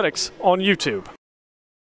College Athletics on YouTube.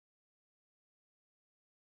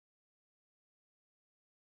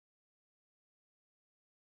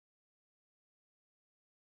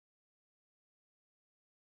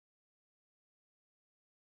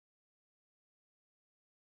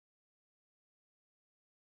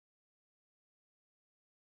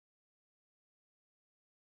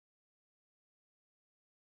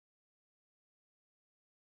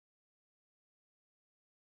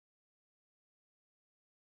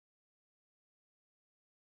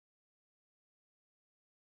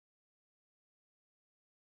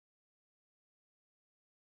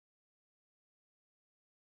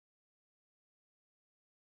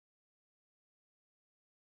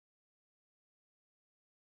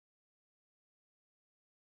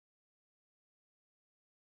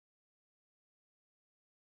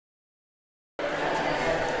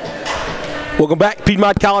 Welcome back,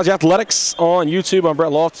 Piedmont College Athletics on YouTube. I'm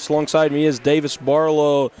Brett Loftus. Alongside me is Davis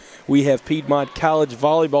Barlow. We have Piedmont College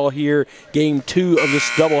Volleyball here, game 2 of this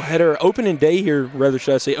doubleheader. Opening day here, rather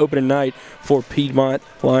should I say opening night for Piedmont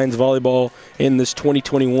Lions Volleyball in this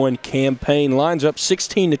 2021 campaign. Lions up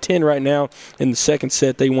 16-10 right now in the second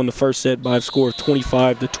set. They won the first set by a score of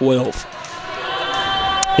 25-12.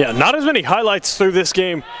 Yeah, not as many highlights through this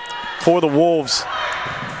game for the Wolves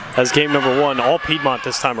as game number 1. All Piedmont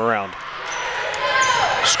this time around.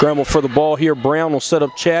 Scramble for the ball here. Brown will set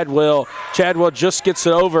up Chadwell. Chadwell just gets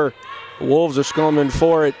it over. The Wolves are scrambling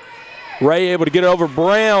for it. Ray able to get it over.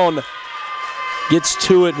 Brown gets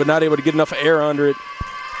to it, but not able to get enough air under it,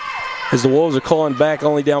 as the Wolves are calling back,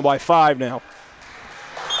 only down by 5 now.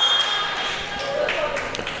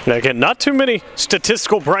 And again, not too many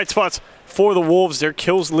statistical bright spots for the Wolves. Their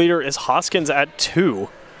kills leader is Hoskins at 2.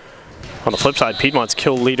 On the flip side, Piedmont's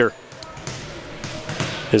kill leader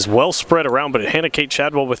is well spread around, but Hannah Kate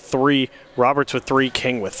Chadwell with 3, Roberts with 3,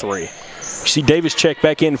 King with 3. You see Davis check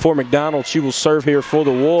back in for McDonald. She will serve here for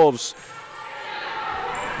the Wolves.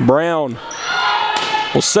 Brown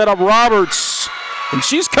will set up Roberts, and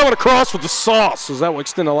she's coming across with the sauce, as that will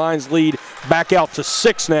extend the Lions' lead back out to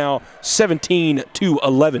 6 now,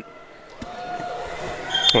 17-11.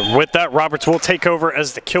 And with that, Roberts will take over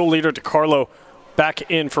as the kill leader. DeCarlo back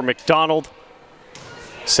in for McDonald.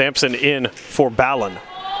 Sampson in for Ballin.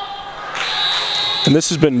 And this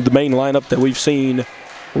has been the main lineup that we've seen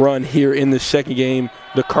run here in the second game.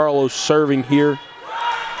 DeCarlo serving here.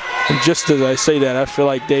 And just as I say that, I feel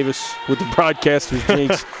like Davis, with the broadcaster's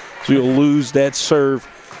jinx, will lose that serve.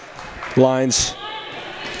 Lions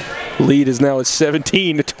lead is now at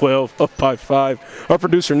 17-12, up by 5. Our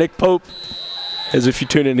producer, Nick Pope, as if you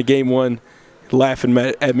tune into game one, laughing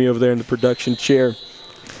at me over there in the production chair.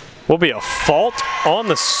 Will be a fault on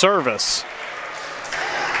the service.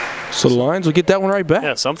 So the Lions will get that one right back.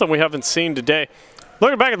 Yeah, something we haven't seen today.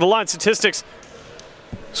 Looking back at the line statistics,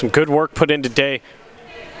 some good work put in today,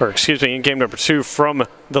 or excuse me, in game number 2 from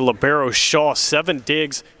the libero Shaw. 7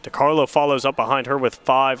 digs. DiCarlo follows up behind her with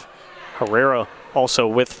 5. Herrera also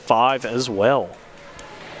with 5 as well.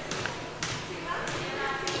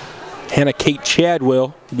 Hannah Kate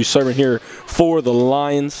Chadwell will be serving here for the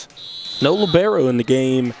Lions. No libero in the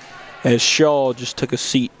game as Shaw just took a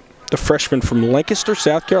seat. The freshman from Lancaster,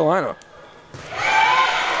 South Carolina.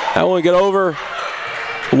 That one get over.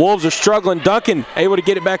 The Wolves are struggling. Duncan able to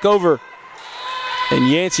get it back over. And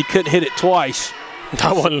Yancey couldn't hit it twice.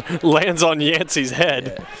 That one lands on Yancey's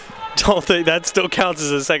head. Yeah. Don't think that still counts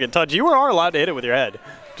as a second touch. You are allowed to hit it with your head,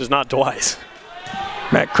 just not twice.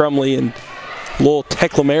 Matt Crumley and Lowell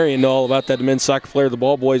Teclamarian know all about that. The men's soccer player, the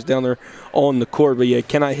ball boys down there on the court. But yeah,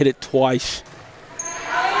 cannot hit it twice.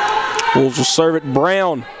 Wolves will serve it.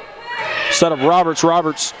 Brown. Set up Roberts.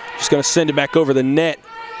 Roberts just going to send it back over the net.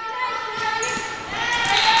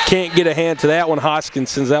 Can't get a hand to that one. Hoskins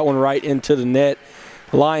sends that one right into the net.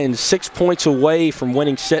 Lions 6 points away from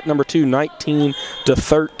winning set number 2,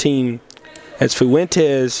 19-13. As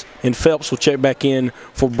Fuentes and Phelps will check back in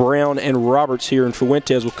for Brown and Roberts here, and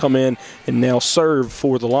Fuentes will come in and now serve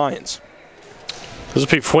for the Lions. This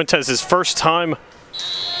will be Fuentes' first time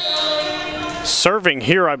serving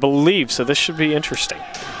here, I believe, so this should be interesting.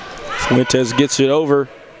 Fuentes gets it over.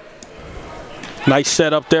 Nice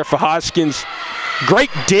setup there for Hoskins. Great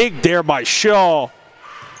dig there by Shaw.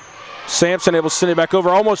 Sampson able to send it back over.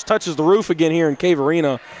 Almost touches the roof again here in Cave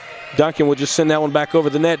Arena. Duncan will just send that one back over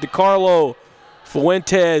the net. DiCarlo,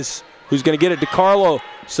 Fuentes, who's going to get it? DiCarlo,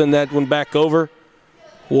 send that one back over.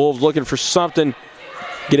 Wolves looking for something.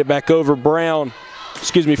 Get it back over. Brown,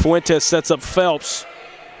 excuse me, Fuentes sets up Phelps.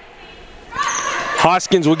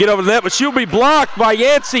 Hoskins will get over the net, but she'll be blocked by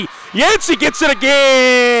Yancey. Yancey gets it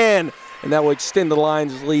again! And that will extend the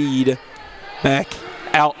Lions' lead back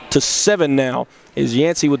out to 7 now. Is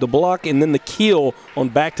Yancey with the block and then the keel on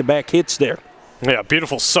back-to-back hits there. Yeah,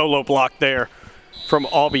 beautiful solo block there from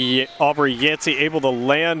Aubrey Yancey, able to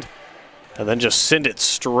land and then just send it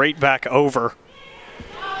straight back over.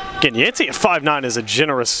 Again, Yancey at 5'9" is a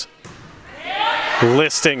generous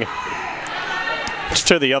listing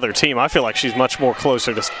to the other team. I feel like she's much more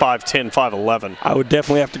closer to 5'10", 5'11". I would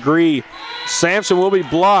definitely have to agree. Sampson will be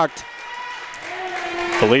blocked.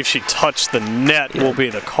 I believe she touched the net, will be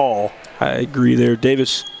the call. I agree there,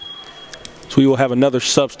 Davis. So we will have another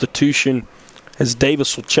substitution as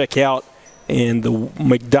Davis will check out and the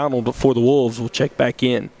McDonald for the Wolves will check back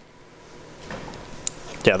in.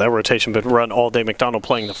 Yeah, that rotation been run all day. McDonald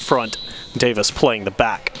playing the front, Davis playing the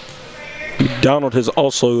back. McDonald has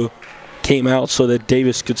also came out so that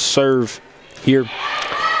Davis could serve here.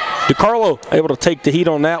 DiCarlo able to take the heat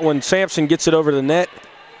on that one. Sampson gets it over the net.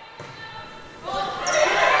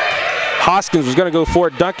 Hoskins was going to go for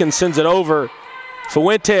it. Duncan sends it over.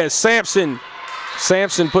 Fuentes, Sampson.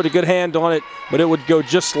 Sampson put a good hand on it, but it would go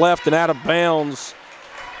just left and out of bounds.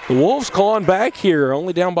 The Wolves clawing back here,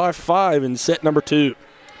 only down by 5 in set number 2.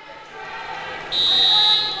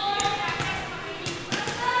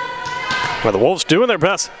 Well, the Wolves doing their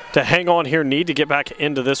best to hang on here. Need to get back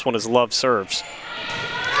into this one as Love serves.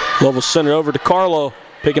 Love will send it over to Carlo,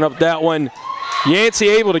 picking up that one. Yancey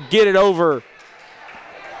able to get it over.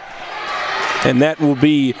 And that will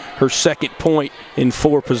be her second point in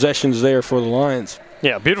 4 possessions there for the Lions.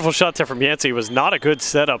 Yeah, beautiful shot there from Yancey. It was not a good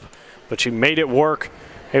setup, but she made it work.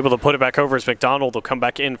 Able to put it back over as McDonald will come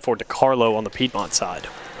back in for DiCarlo on the Piedmont side.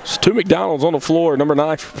 So 2 McDonalds on the floor, number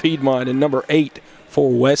 9 for Piedmont and number 8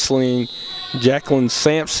 for Wesleyan. Jacqueline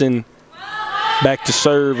Sampson back to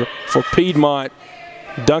serve for Piedmont.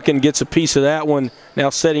 Duncan gets a piece of that one.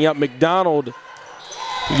 Now setting up McDonald.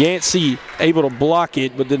 Yancey able to block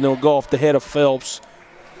it, but then they'll go off the head of Phelps.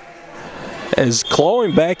 As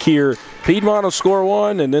clawing back here, Piedmont will score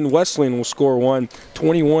 1, and then Wesleyan will score 1.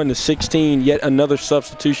 21-16, yet another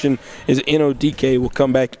substitution is NODK will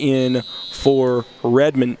come back in for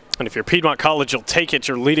Redmond. And if you're Piedmont College, you'll take it.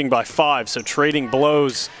 You're leading by 5, so trading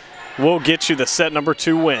blows will get you the set number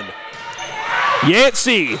 2 win.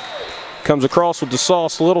 Yancey comes across with the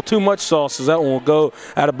sauce, a little too much sauce, as that one will go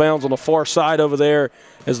out of bounds on the far side over there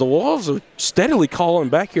as the Wolves are steadily calling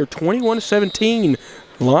back here. 21-17.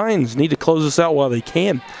 Lions need to close this out while they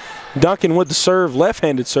can. Duncan with the serve,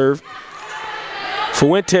 left-handed serve.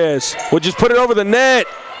 Fuentes will just put it over the net.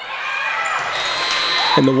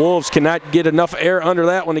 And the Wolves cannot get enough air under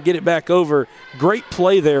that one to get it back over. Great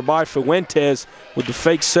play there by Fuentes with the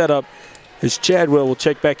fake setup. As Chadwell will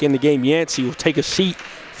check back in the game, Yancey will take a seat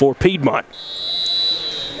for Piedmont.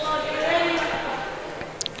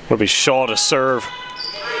 Will be Shaw to serve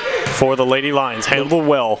for the Lady Lions. Handled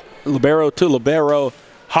well. Libero to libero.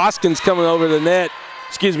 Hoskins coming over the net.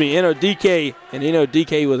 Excuse me, Inodike. And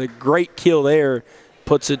Inodike with a great kill there.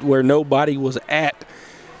 Puts it where nobody was at.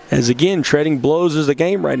 As again, trading blows is the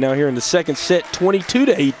game right now here in the second set.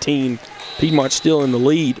 22-18. Piedmont still in the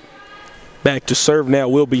lead. Back to serve now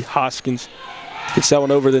will be Hoskins. Gets that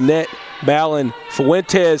one over the net. Ballin.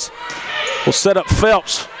 Fuentes will set up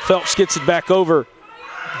Phelps. Phelps gets it back over.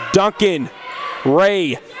 Duncan.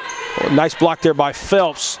 Ray. Oh, nice block there by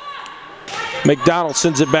Phelps. McDonald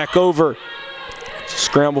sends it back over.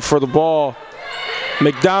 Scramble for the ball.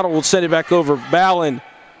 McDonald will send it back over. Ballin.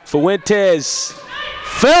 Fuentes.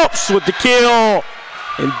 Phelps with the kill.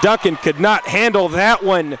 And Duncan could not handle that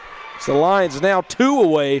one. So the Lions now 2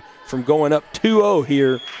 away from going up 2-0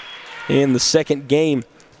 here in the second game.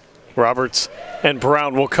 Roberts and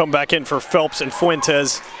Brown will come back in for Phelps and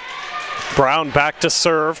Fuentes. Brown back to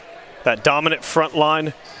serve. That dominant front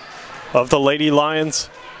line of the Lady Lions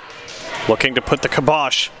looking to put the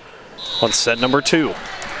kibosh on set number 2.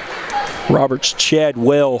 Roberts,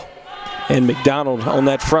 Chadwell, and McDonald on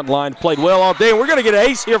that front line played well all day. We're going to get an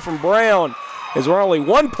ace here from Brown as we're only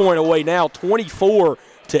 1 point away now,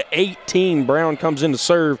 24-18. Brown comes in to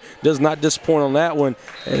serve, does not disappoint on that one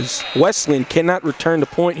as Wesleyan cannot return the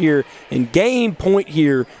point here and gain point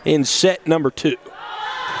here in set number 2.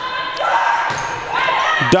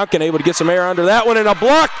 Duncan able to get some air under that one, and a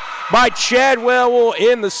block by Chadwell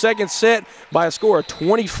in the second set by a score of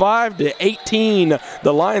 25-18.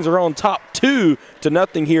 The Lions are on top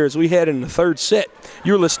 2-0 here as we head in the third set.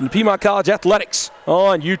 You're listening to Piedmont College Athletics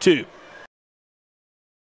on YouTube.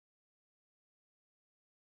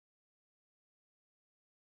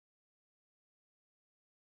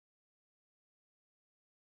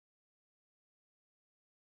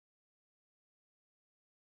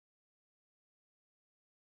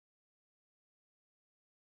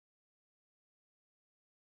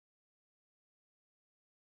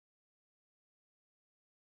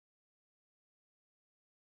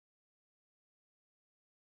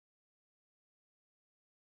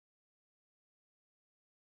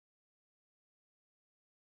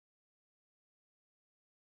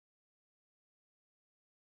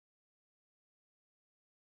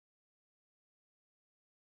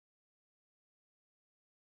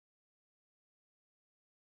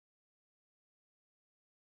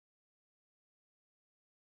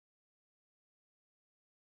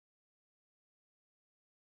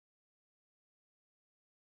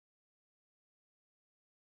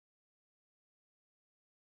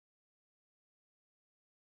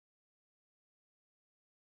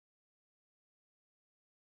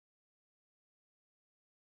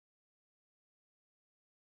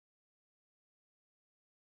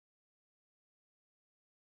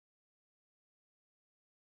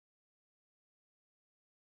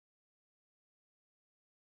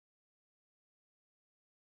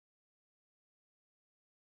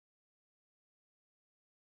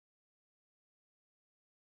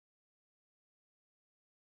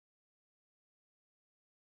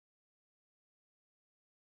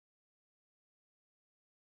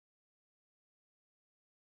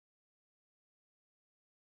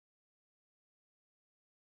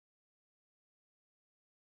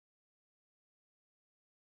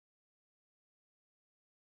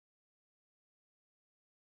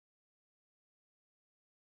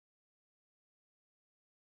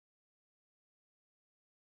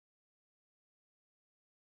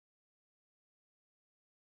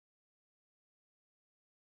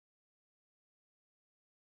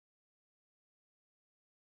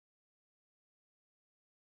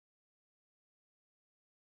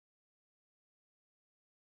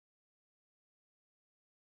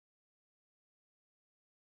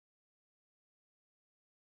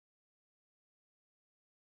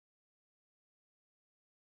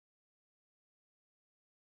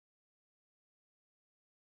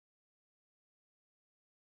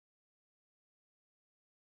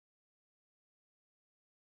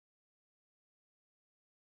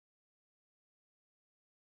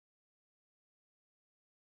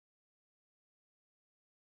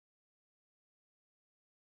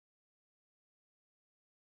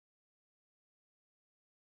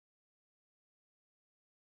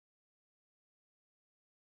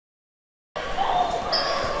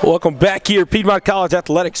 Welcome back here, Piedmont College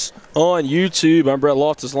Athletics on YouTube. I'm Brett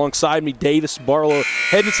Loftus, alongside me, Davis Barlow.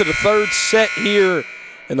 Heading to the third set here,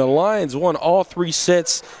 and the Lions won all 3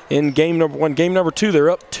 sets in game number 1. Game number 2, they're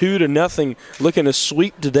up 2-0, looking to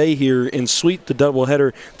sweep today here and sweep the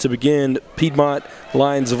doubleheader to begin Piedmont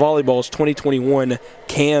Lions Volleyball's 2021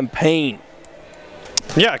 campaign.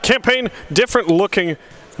 Yeah, campaign different looking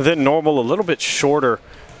than normal, a little bit shorter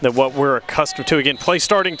than what we're accustomed to. Again, play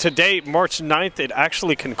starting today, March 9th. It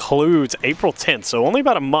actually concludes April 10th, so only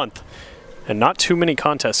about a month, and not too many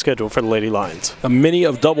contests scheduled for the Lady Lions. A mini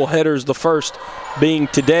of doubleheaders, the first being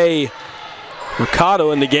today. Mercado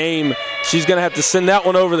in the game. She's going to have to send that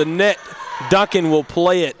one over the net. Duncan will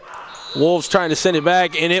play it. Wolves trying to send it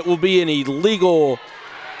back, and it will be an illegal.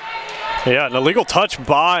 Yeah, an illegal touch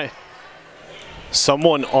by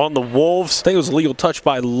someone on the Wolves. I think it was a legal touch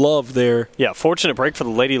by Love there. Yeah, fortunate break for the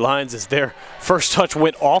Lady Lions as their first touch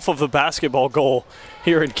went off of the basketball goal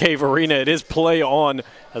here in Cave Arena. It is play on.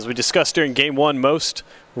 As we discussed during game 1, most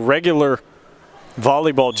regular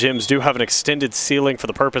volleyball gyms do have an extended ceiling for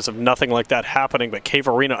the purpose of nothing like that happening, but Cave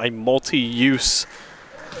Arena, a multi-use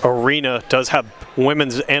arena, does have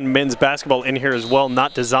women's and men's basketball in here as well,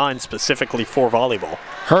 not designed specifically for volleyball.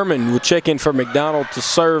 Herman will check in for McDonald to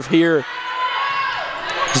serve here.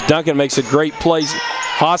 As Duncan makes a great play.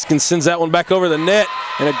 Hoskins sends that one back over the net,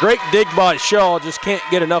 and a great dig by Shaw. Just can't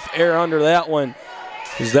get enough air under that one,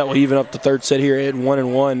 as that will even up the third set here at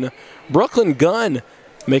 1-1. Brooklyn Gunn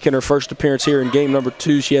making her first appearance here in game number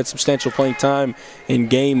 2. She had substantial playing time in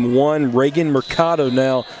game 1. Reagan Mercado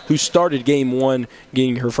now, who started game 1,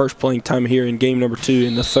 getting her first playing time here in game number 2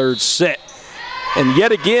 in the third set. And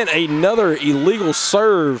yet again, another illegal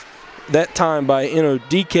serve, that time by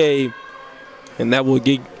NODK. And that will,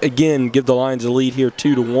 again, give the Lions a lead here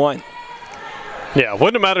 2-1. Yeah,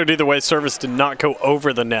 wouldn't have mattered either way. Service did not go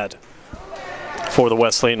over the net for the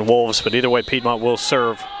Wesleyan Wolves, but either way, Piedmont will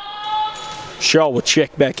serve. Shaw will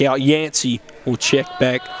check back out. Yancey will check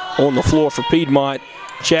back on the floor for Piedmont.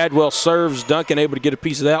 Chadwell serves. Duncan able to get a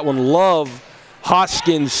piece of that one. Love,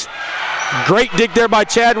 Hoskins. Great dig there by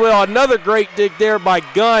Chadwell. Another great dig there by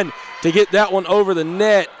Gunn to get that one over the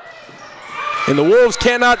net. And the Wolves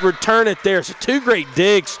cannot return it there. So 2 great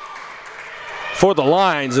digs for the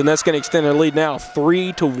Lions, and that's going to extend their lead now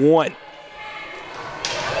 3-1.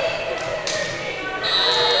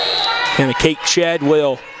 And Kate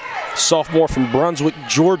Chadwell, sophomore from Brunswick,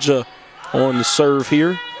 Georgia, on the serve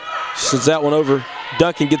here. Sends that one over.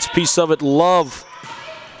 Duncan gets a piece of it. Love.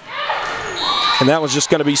 And that was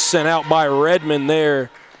just going to be sent out by Redmond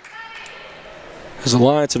there, as the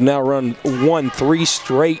Lions have now won 3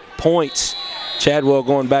 straight points. Chadwell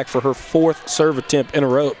going back for her 4th serve attempt in a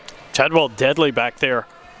row. Chadwell deadly back there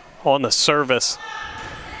on the service,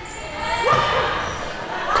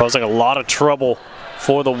 causing a lot of trouble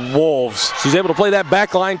for the Wolves. She's able to play that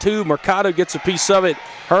back line too. Mercado gets a piece of it.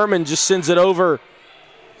 Herman just sends it over.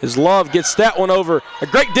 His Love gets that one over. A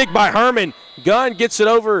great dig by Herman. Gunn gets it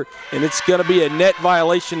over, and it's going to be a net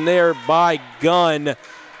violation there by Gunn.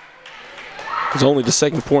 It's only the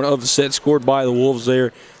 2nd point of the set scored by the Wolves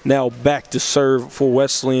there. Now back to serve for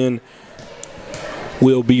Wesleyan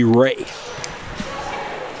will be Ray.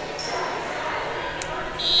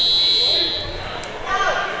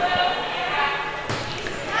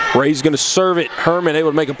 Ray's going to serve it. Herman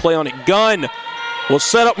able to make a play on it. Gunn will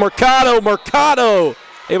set up Mercado. Mercado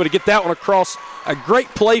able to get that one across. A great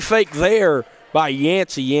play fake there by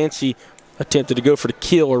Yancey. Yancey attempted to go for the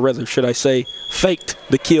kill, or rather, should I say, faked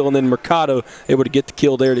the kill, and then Mercado able to get the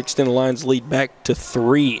kill there to extend the Lions' lead back to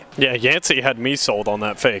 3. Yeah, Yancey had me sold on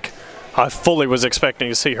that fake. I fully was expecting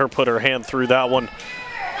to see her put her hand through that one,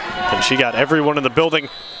 and she got everyone in the building.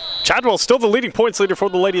 Chadwell still the leading points leader for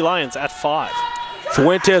the Lady Lions at 5.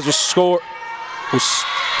 Fuentes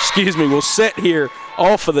will set here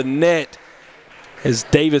off of the net, as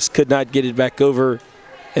Davis could not get it back over,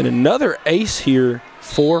 and another ace here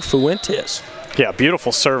for Fuentes. Yeah,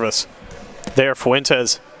 beautiful service there.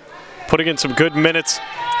 Fuentes putting in some good minutes,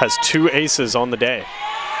 has 2 aces on the day.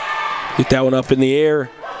 Get that one up in the air.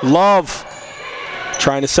 Love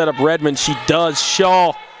trying to set up Redmond. She does.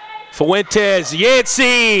 Shaw, Fuentes,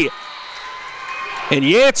 Yancey. And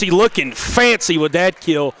Yancey looking fancy with that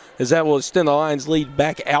kill, as that will extend the Lions' lead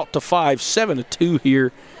back out to 5. 7-2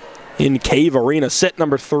 here in Cave Arena. Set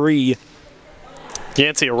number 3.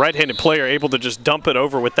 Yancey, a right-handed player, able to just dump it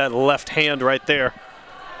over with that left hand right there,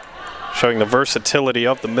 showing the versatility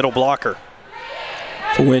of the middle blocker.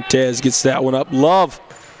 Fuentes gets that one up. Love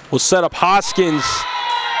will set up Hoskins.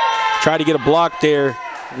 Tried to get a block there.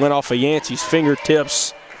 Went off of Yancey's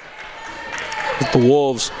fingertips. The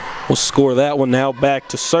Wolves will score that one. Now back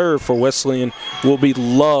to serve for Wesleyan will be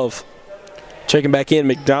Love. Checking back in,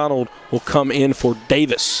 McDonald will come in for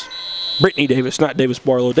Davis. Brittany Davis, not Davis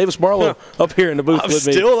Barlow. Davis Barlow up here in the booth with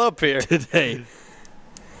me. I'm still up here today.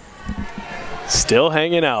 Still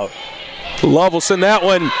hanging out. Love will send that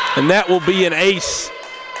one, and that will be an ace.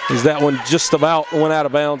 As that one just about went out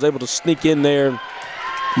of bounds, able to sneak in there.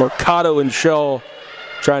 Mercado and Shaw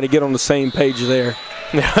trying to get on the same page there.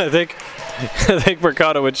 Yeah, I think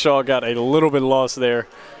Mercado and Shaw got a little bit lost there.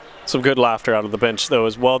 Some good laughter out of the bench, though,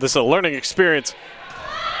 as well. This is a learning experience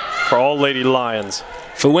for all Lady Lions.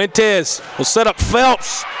 Fuentes will set up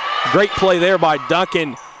Phelps. Great play there by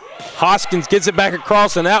Duncan. Hoskins gets it back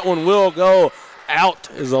across, and that one will go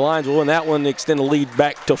out as the Lions will win that one, extend the lead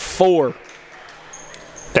back to 4.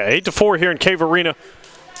 Yeah, 8-4 here in Cave Arena.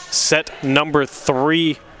 Set number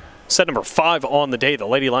 5 on the day. The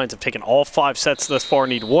Lady Lions have taken all 5 sets thus far.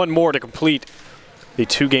 Need one more to complete the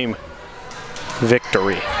 2-game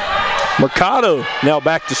victory. Mercado now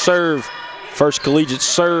back to serve. First collegiate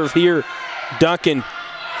serve here. Duncan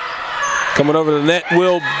coming over the net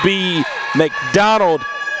will be McDonald.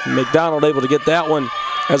 McDonald able to get that one.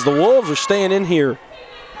 As the Wolves are staying in here,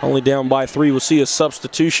 only down by 3, we'll see a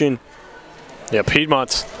substitution. Yeah,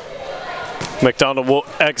 Piedmont McDonald will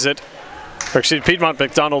exit. Or excuse me, Piedmont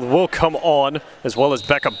McDonald will come on, as well as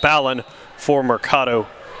Becca Ballin for Mercado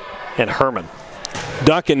and Herman.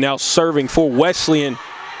 Duncan now serving for Wesleyan.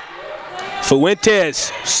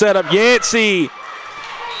 Fuentes set up Yancey.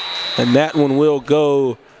 And that one will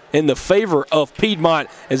go in the favor of Piedmont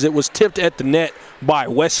as it was tipped at the net by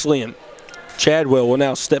Wesleyan. Chadwell will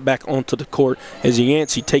now step back onto the court as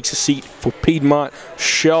Yancey takes a seat for Piedmont.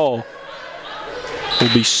 Shaw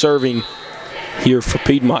will be serving here for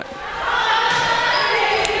Piedmont.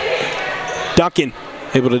 Duncan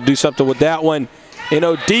able to do something with that one. And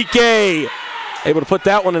Odike able to put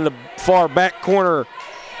that one in the far back corner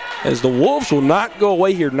as the Wolves will not go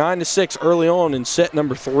away here. 9-6 early on in set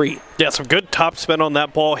number 3. Yeah, some good top spin on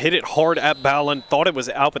that ball. Hit it hard at Ballin. Thought it was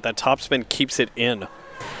out, but that top spin keeps it in.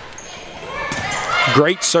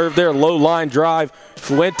 Great serve there, low line drive.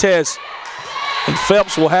 Fuentes and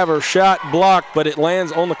Phelps will have her shot blocked, but it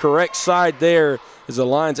lands on the correct side there as the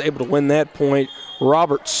Lions able to win that point.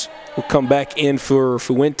 Roberts will come back in for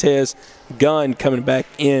Fuentes. Gunn coming back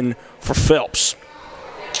in for Phelps.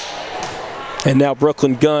 And now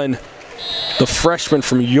Brooklyn Gunn, the freshman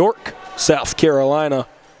from York, South Carolina,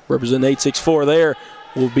 representing 864 there,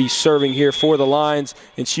 will be serving here for the Lions,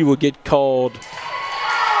 and she will get called,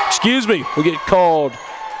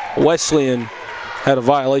 Wesleyan had a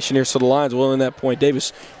violation here, so the Lions will win that point.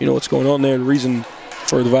 Davis, you know what's going on there, the reason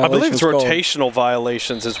for the violation? I believe it's rotational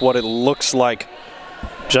violations is what it looks like,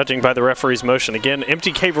 judging by the referee's motion. Again,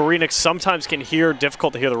 empty Cave Arena sometimes can hear,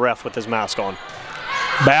 difficult to hear the ref with his mask on.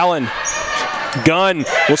 Ballin. Gunn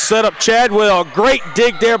will set up Chadwell. Great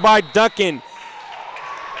dig there by Duncan.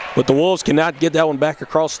 But the Wolves cannot get that one back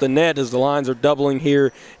across the net as the Lions are doubling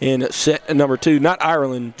here in set number 2. Not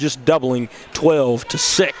Ireland, just doubling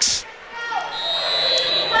 12-6.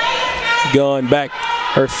 Gunn back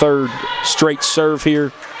her 3rd straight serve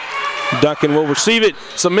here. Duncan will receive it.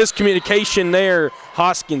 Some miscommunication there.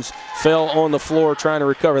 Hoskins fell on the floor trying to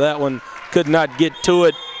recover that one. Could not get to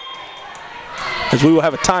it. As we will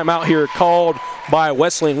have a timeout here called by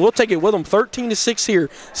Wesleyan. We'll take it with them. 13-6 here.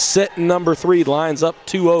 Set number 3. Lions up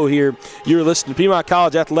 2-0 here. You're listening to Piedmont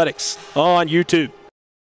College Athletics on YouTube.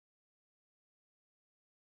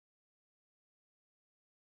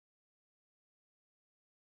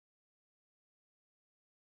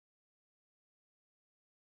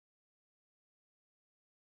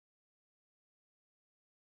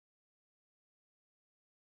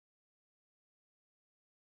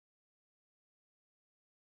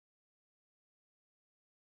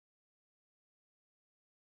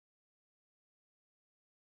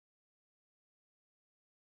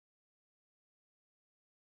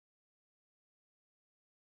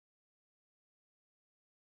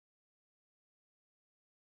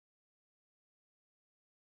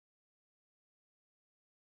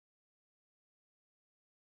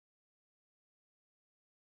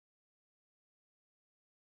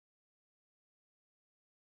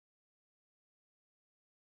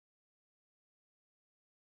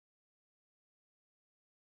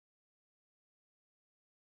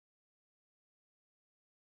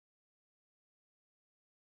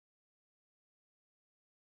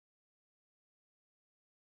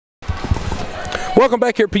 Welcome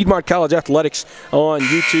back here at Piedmont College Athletics on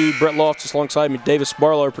YouTube. Brett Loftus alongside me, Davis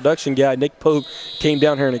Barlow, our production guy. Nick Pope came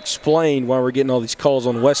down here and explained why we're getting all these calls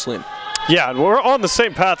on Wesleyan. Yeah, we're on the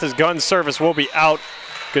same path as Gunn's service will be out.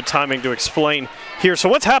 good timing to explain here. So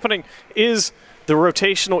what's happening is the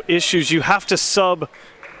rotational issues. You have to sub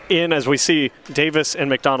in, as we see Davis and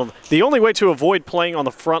McDonald. The only way to avoid playing on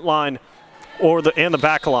the front line and the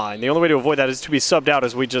back line, the only way to avoid that is to be subbed out,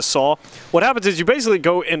 as we just saw. What happens is you basically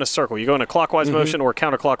go in a circle. You go in a clockwise motion or a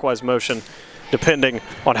counterclockwise motion, depending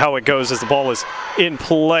on how it goes as the ball is in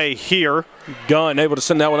play here. Gunn able to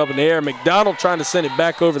send that one up in the air. McDonald trying to send it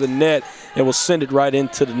back over the net and will send it right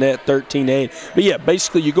into the net, 13-8. But yeah,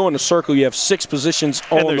 basically you go in a circle, you have 6 positions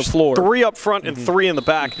on the floor. 3 up front and 3 in the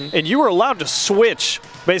back. And you are allowed to switch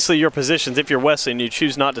basically your positions if you're Wesleyan and you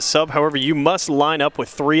choose not to sub. However, you must line up with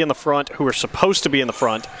 3 in the front who are supposed to be in the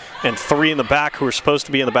front and 3 in the back who are supposed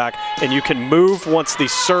to be in the back. And you can move once the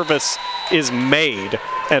service is made.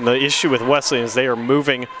 And the issue with Wesleyan is they are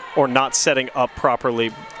moving or not setting up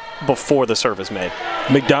properly before the serve is made.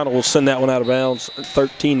 McDonald will send that one out of bounds,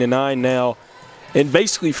 13-9 now. And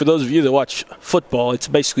basically, for those of you that watch football, it's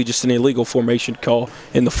basically just an illegal formation call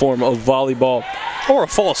in the form of volleyball. Or a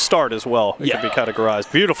false start as well. It could be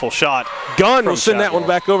categorized. Beautiful shot. Gunn will send that one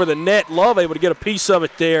back over the net. Love able to get a piece of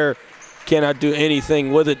it there. Cannot do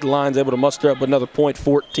anything with it. The line's able to muster up another point,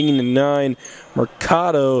 14-9.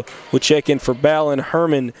 Mercado will check in for Ballin.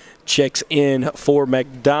 Herman checks in for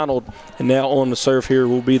McDonald. And now on the serve here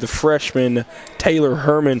will be the freshman Taylor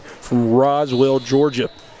Herman from Roswell, Georgia.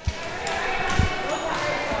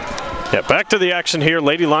 Yeah, back to the action here.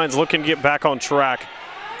 Lady Lions looking to get back on track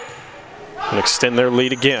and extend their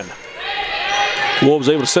lead again. Wolves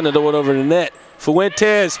able to send it over the net.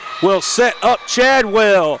 Fuentes will set up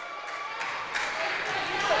Chadwell.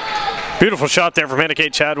 Beautiful shot there from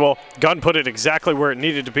Hannah-Kate Chadwell. Gunn put it exactly where it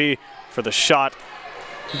needed to be for the shot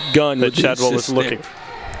Gunn that Chadwell was looking.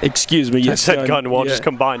 Excuse me. Yes, I said Gunn. Well, just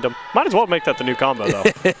combined them. Might as well make that the new combo, though.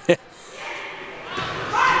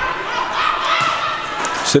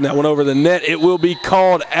 Send that one over the net. It will be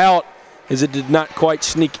called out as it did not quite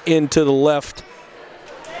sneak into the left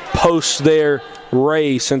post there.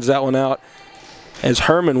 Ray sends that one out as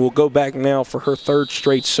Herman will go back now for her 3rd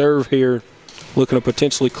straight serve here. Looking to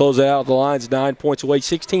potentially close it out. The line's 9 points away,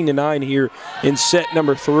 16-9 here in set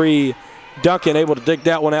number 3. Duncan able to dig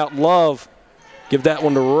that one out. Love, give that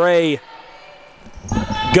one to Ray.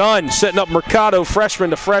 Gunn setting up Mercado,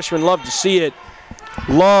 freshman to freshman. Love to see it.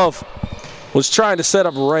 Love was trying to set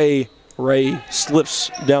up Ray. Ray slips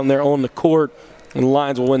down there on the court, and the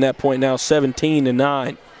Lions will win that point now,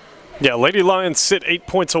 17-9. Yeah, Lady Lions sit 8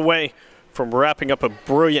 points away from wrapping up a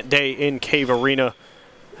brilliant day in Cave Arena.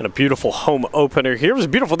 And a beautiful home opener here. It was a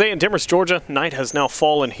beautiful day in Demorest, Georgia. Night has now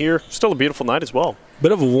fallen here. Still a beautiful night as well.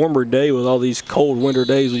 Bit of a warmer day with all these cold winter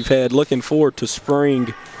days we've had. Looking forward to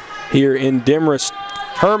spring here in Demorest.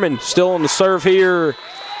 Herman still on the serve here.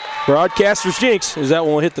 Broadcaster's jinx as that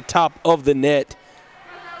one will hit the top of the net.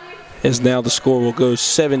 As now the score will go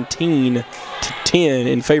 17-10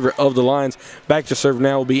 in favor of the Lions. Back to serve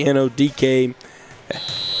now will be NODK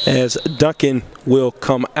as Duncan will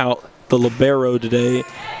come out the libero today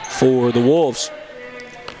for the Wolves.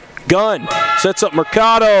 Gunn sets up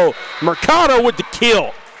Mercado. Mercado with the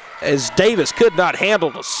kill as Davis could not handle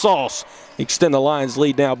the sauce. Extend the Lions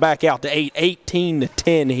lead now back out to 8,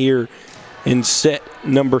 18-10 here in set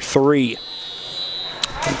number 3.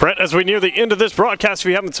 Brett, as we near the end of this broadcast, if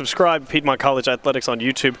you haven't subscribed to Piedmont College Athletics on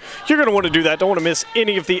YouTube, you're going to want to do that. Don't want to miss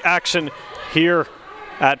any of the action here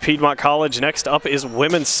at Piedmont College. Next up is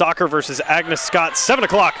women's soccer versus Agnes Scott, 7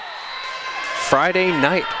 o'clock. Friday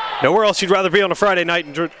night. Nowhere else you'd rather be on a Friday night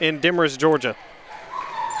in Demorest, Georgia.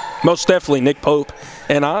 Most definitely. Nick Pope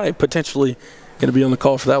and I potentially going to be on the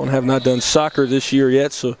call for that one. Have not done soccer this year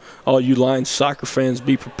yet, so all you Lions soccer fans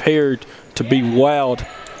be prepared to be wowed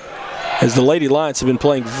as the Lady Lions have been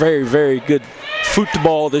playing very, very good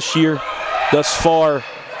football this year thus far.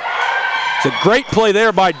 It's a great play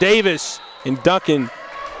there by Davis and Duncan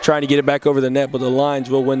trying to get it back over the net, but the Lions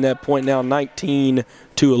will win that point now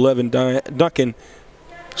 19-11. Duncan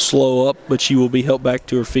slow up, but she will be helped back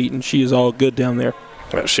to her feet, and she is all good down there.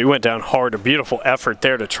 Well, she went down hard. A beautiful effort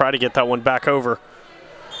there to try to get that one back over.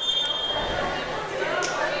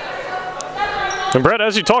 And Brett,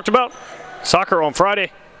 as you talked about, soccer on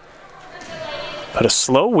Friday. But a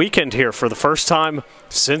slow weekend here for the first time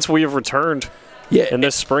since we have returned in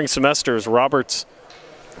this spring semester as Roberts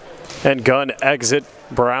and Gunn exit,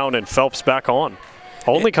 Brown and Phelps back on.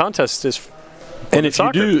 Only contest is and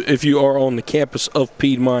if you are on the campus of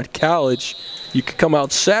Piedmont College, you can come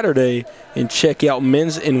out Saturday and check out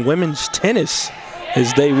men's and women's tennis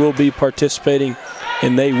as they will be participating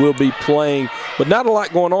and they will be playing. But not a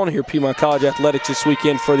lot going on here at Piedmont College Athletics this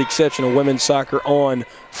weekend for the exception of women's soccer on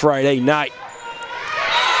Friday night.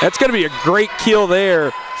 That's going to be a great kill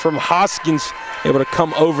there from Hoskins able to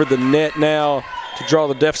come over the net now to draw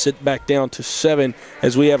the deficit back down to 7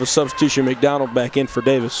 as we have a substitution, McDonald back in for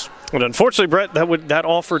Davis. And unfortunately, Brett, that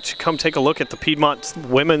offer to come take a look at the Piedmont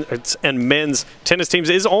women's and men's tennis teams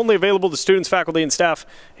is only available to students, faculty, and staff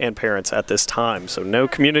and parents at this time. So no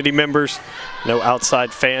community members, no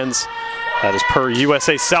outside fans. That is per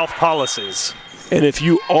USA South policies. And if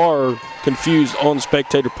you are confused on the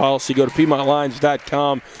spectator policy, go to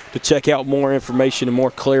PiedmontLions.com to check out more information and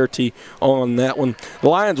more clarity on that one. The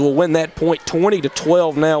Lions will win that point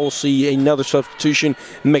 20-12 now. We'll see another substitution.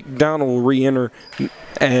 McDonald will re-enter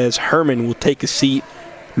as Herman will take a seat.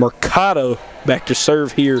 Mercado back to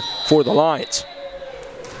serve here for the Lions.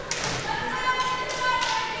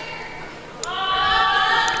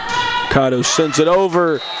 Mercado sends it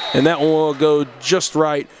over, and that one will go just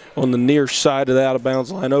right on the near side of the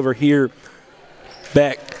out-of-bounds line. Over here,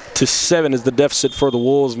 back to 7 is the deficit for the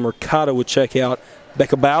Wolves. Mercado would check out.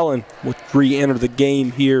 Becca Ballin would re-enter the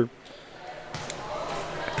game here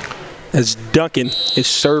as Duncan is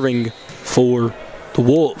serving for the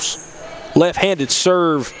Wolves. Left-handed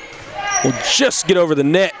serve will just get over the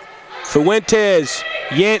net. Fuentes,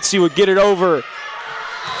 Yancey would get it over.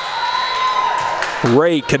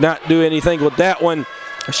 Ray could not do anything with that one.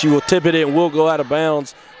 She will tip it and will go out of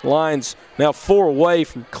bounds. Lions now 4 away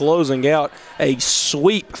from closing out a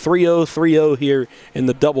sweep 3-0-3-0 here in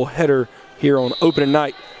the doubleheader here on opening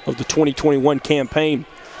night of the 2021 campaign.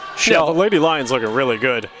 Yeah, the Lady Lions looking really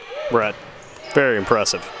good, Brett. Very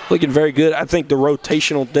impressive. Looking very good. I think the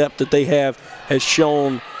rotational depth that they have has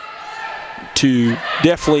shown to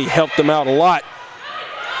definitely help them out a lot.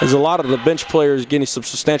 As a lot of the bench players getting some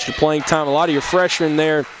substantial playing time. A lot of your freshmen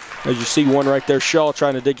there, as you see one right there, Shaw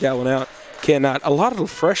trying to dig that one out, cannot. A lot of the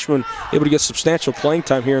freshmen able to get substantial playing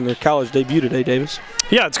time here in their college debut today, Davis.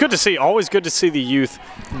 Yeah, it's good to see. Always good to see the youth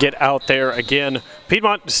get out there again.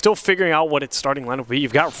 Piedmont is still figuring out what its starting lineup will be.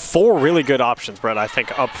 You've got 4 really good options, Brett, I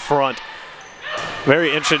think, up front. Very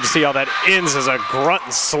interested to see how that ends as a grunt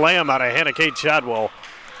and slam out of Hannah Kate Chadwell.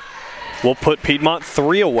 We'll put Piedmont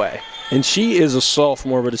 3 away. And she is a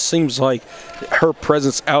sophomore, but it seems like her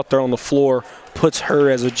presence out there on the floor puts her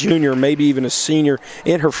as a junior, maybe even a senior.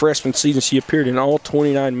 In her freshman season, she appeared in all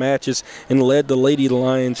 29 matches and led the Lady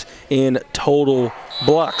Lions in total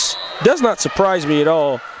blocks. Does not surprise me at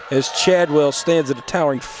all as Chadwell stands at a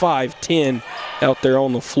towering 5'10" out there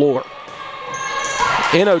on the floor.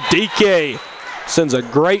 Enodike sends a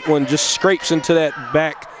great one, just scrapes into that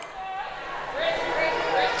back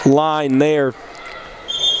line there.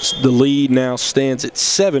 The lead now stands at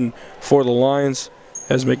 7 for the Lions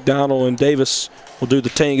as McDonald and Davis will do the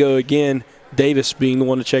tango again. Davis being the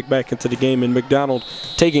one to check back into the game and McDonald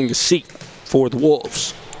taking a seat for the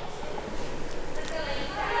Wolves.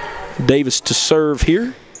 Davis to serve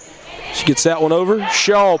here. She gets that one over.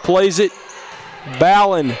 Shaw plays it.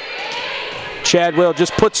 Ballin. Chadwell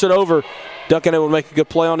just puts it over. Duncan able to make a good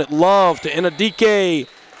play on it. Love to Enodike.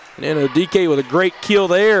 And Enodike with a great kill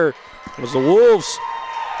there. It was the Wolves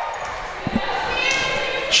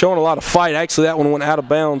showing a lot of fight. Actually, that one went out of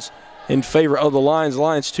bounds in favor of the Lions.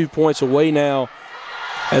 Lions 2 points away now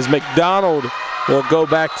as McDonald will go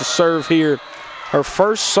back to serve here. Her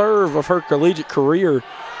first serve of her collegiate career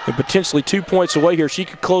and potentially 2 points away here. She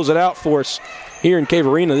could close it out for us here in Cave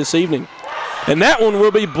Arena this evening. And that one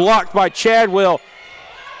will be blocked by Chadwell.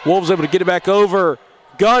 Wolves able to get it back over.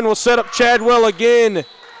 Gunn will set up Chadwell again.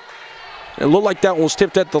 It looked like that one was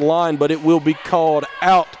tipped at the line, but it will be called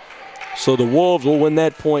out. So the Wolves will win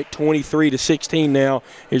that point 23-16 now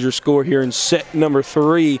is your score here in set number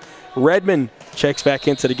 3. Redmond checks back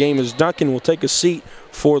into the game as Duncan will take a seat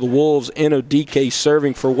for the Wolves. Enodike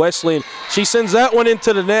serving for Wesleyan. She sends that one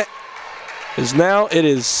into the net. As now it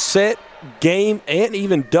is set, game, and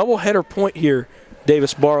even doubleheader point here,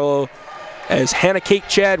 Davis Barlow, as Hannah Kate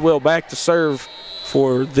Chadwell back to serve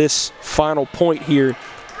for this final point here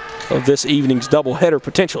of this evening's doubleheader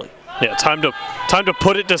potentially. Yeah, time to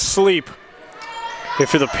put it to sleep.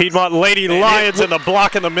 If you're the Piedmont Lady Lions, and the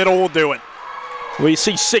block in the middle will do it. We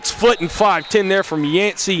see 6 foot and 5'10" there from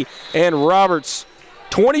Yancey and Roberts.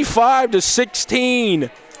 25-16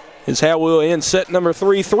 is how we'll end set number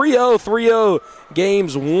 3. 3-0,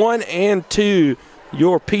 games 1 and 2.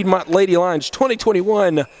 Your Piedmont Lady Lions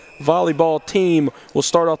 2021 volleyball team will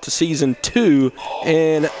start off the season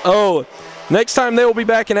 2-0. Next time they will be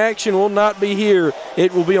back in action will not be here.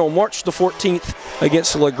 It will be on March the 14th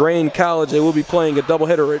against LaGrange College. They will be playing a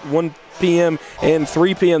doubleheader at 1 p.m. and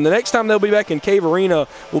 3 p.m. The next time they'll be back in Cave Arena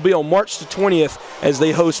will be on March the 20th as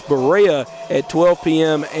they host Berea at 12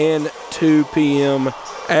 p.m. and 2 p.m.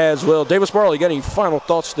 as well. Davis Barley, got any final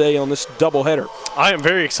thoughts today on this doubleheader? I am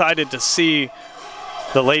very excited to see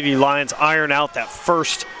the Lady Lions iron out that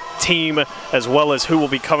first team as well as who will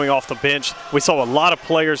be coming off the bench. We saw a lot of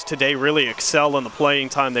players today really excel in the playing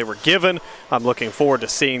time they were given. I'm looking forward to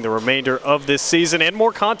seeing the remainder of this season and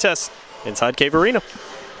more contests inside Cave Arena.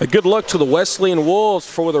 A good luck to the Wesleyan Wolves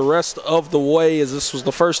for the rest of the way, as this was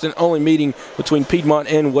the first and only meeting between Piedmont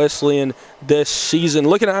and Wesleyan this season.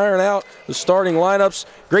 Looking to iron out the starting lineups.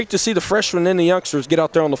 Great to see the freshmen and the youngsters get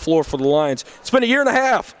out there on the floor for the Lions. It's been a year and a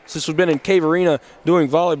half since we've been in Cave Arena doing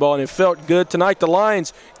volleyball, and it felt good. Tonight the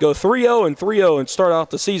Lions go 3-0 and 3-0 and start out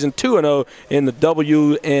the season 2-0 in the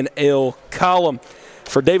W&L column.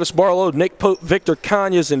 For Davis Barlow, Nick Pope, Victor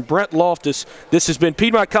Conyers, and Brent Loftus, this has been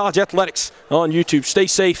Piedmont College Athletics on YouTube. Stay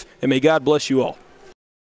safe, and may God bless you all.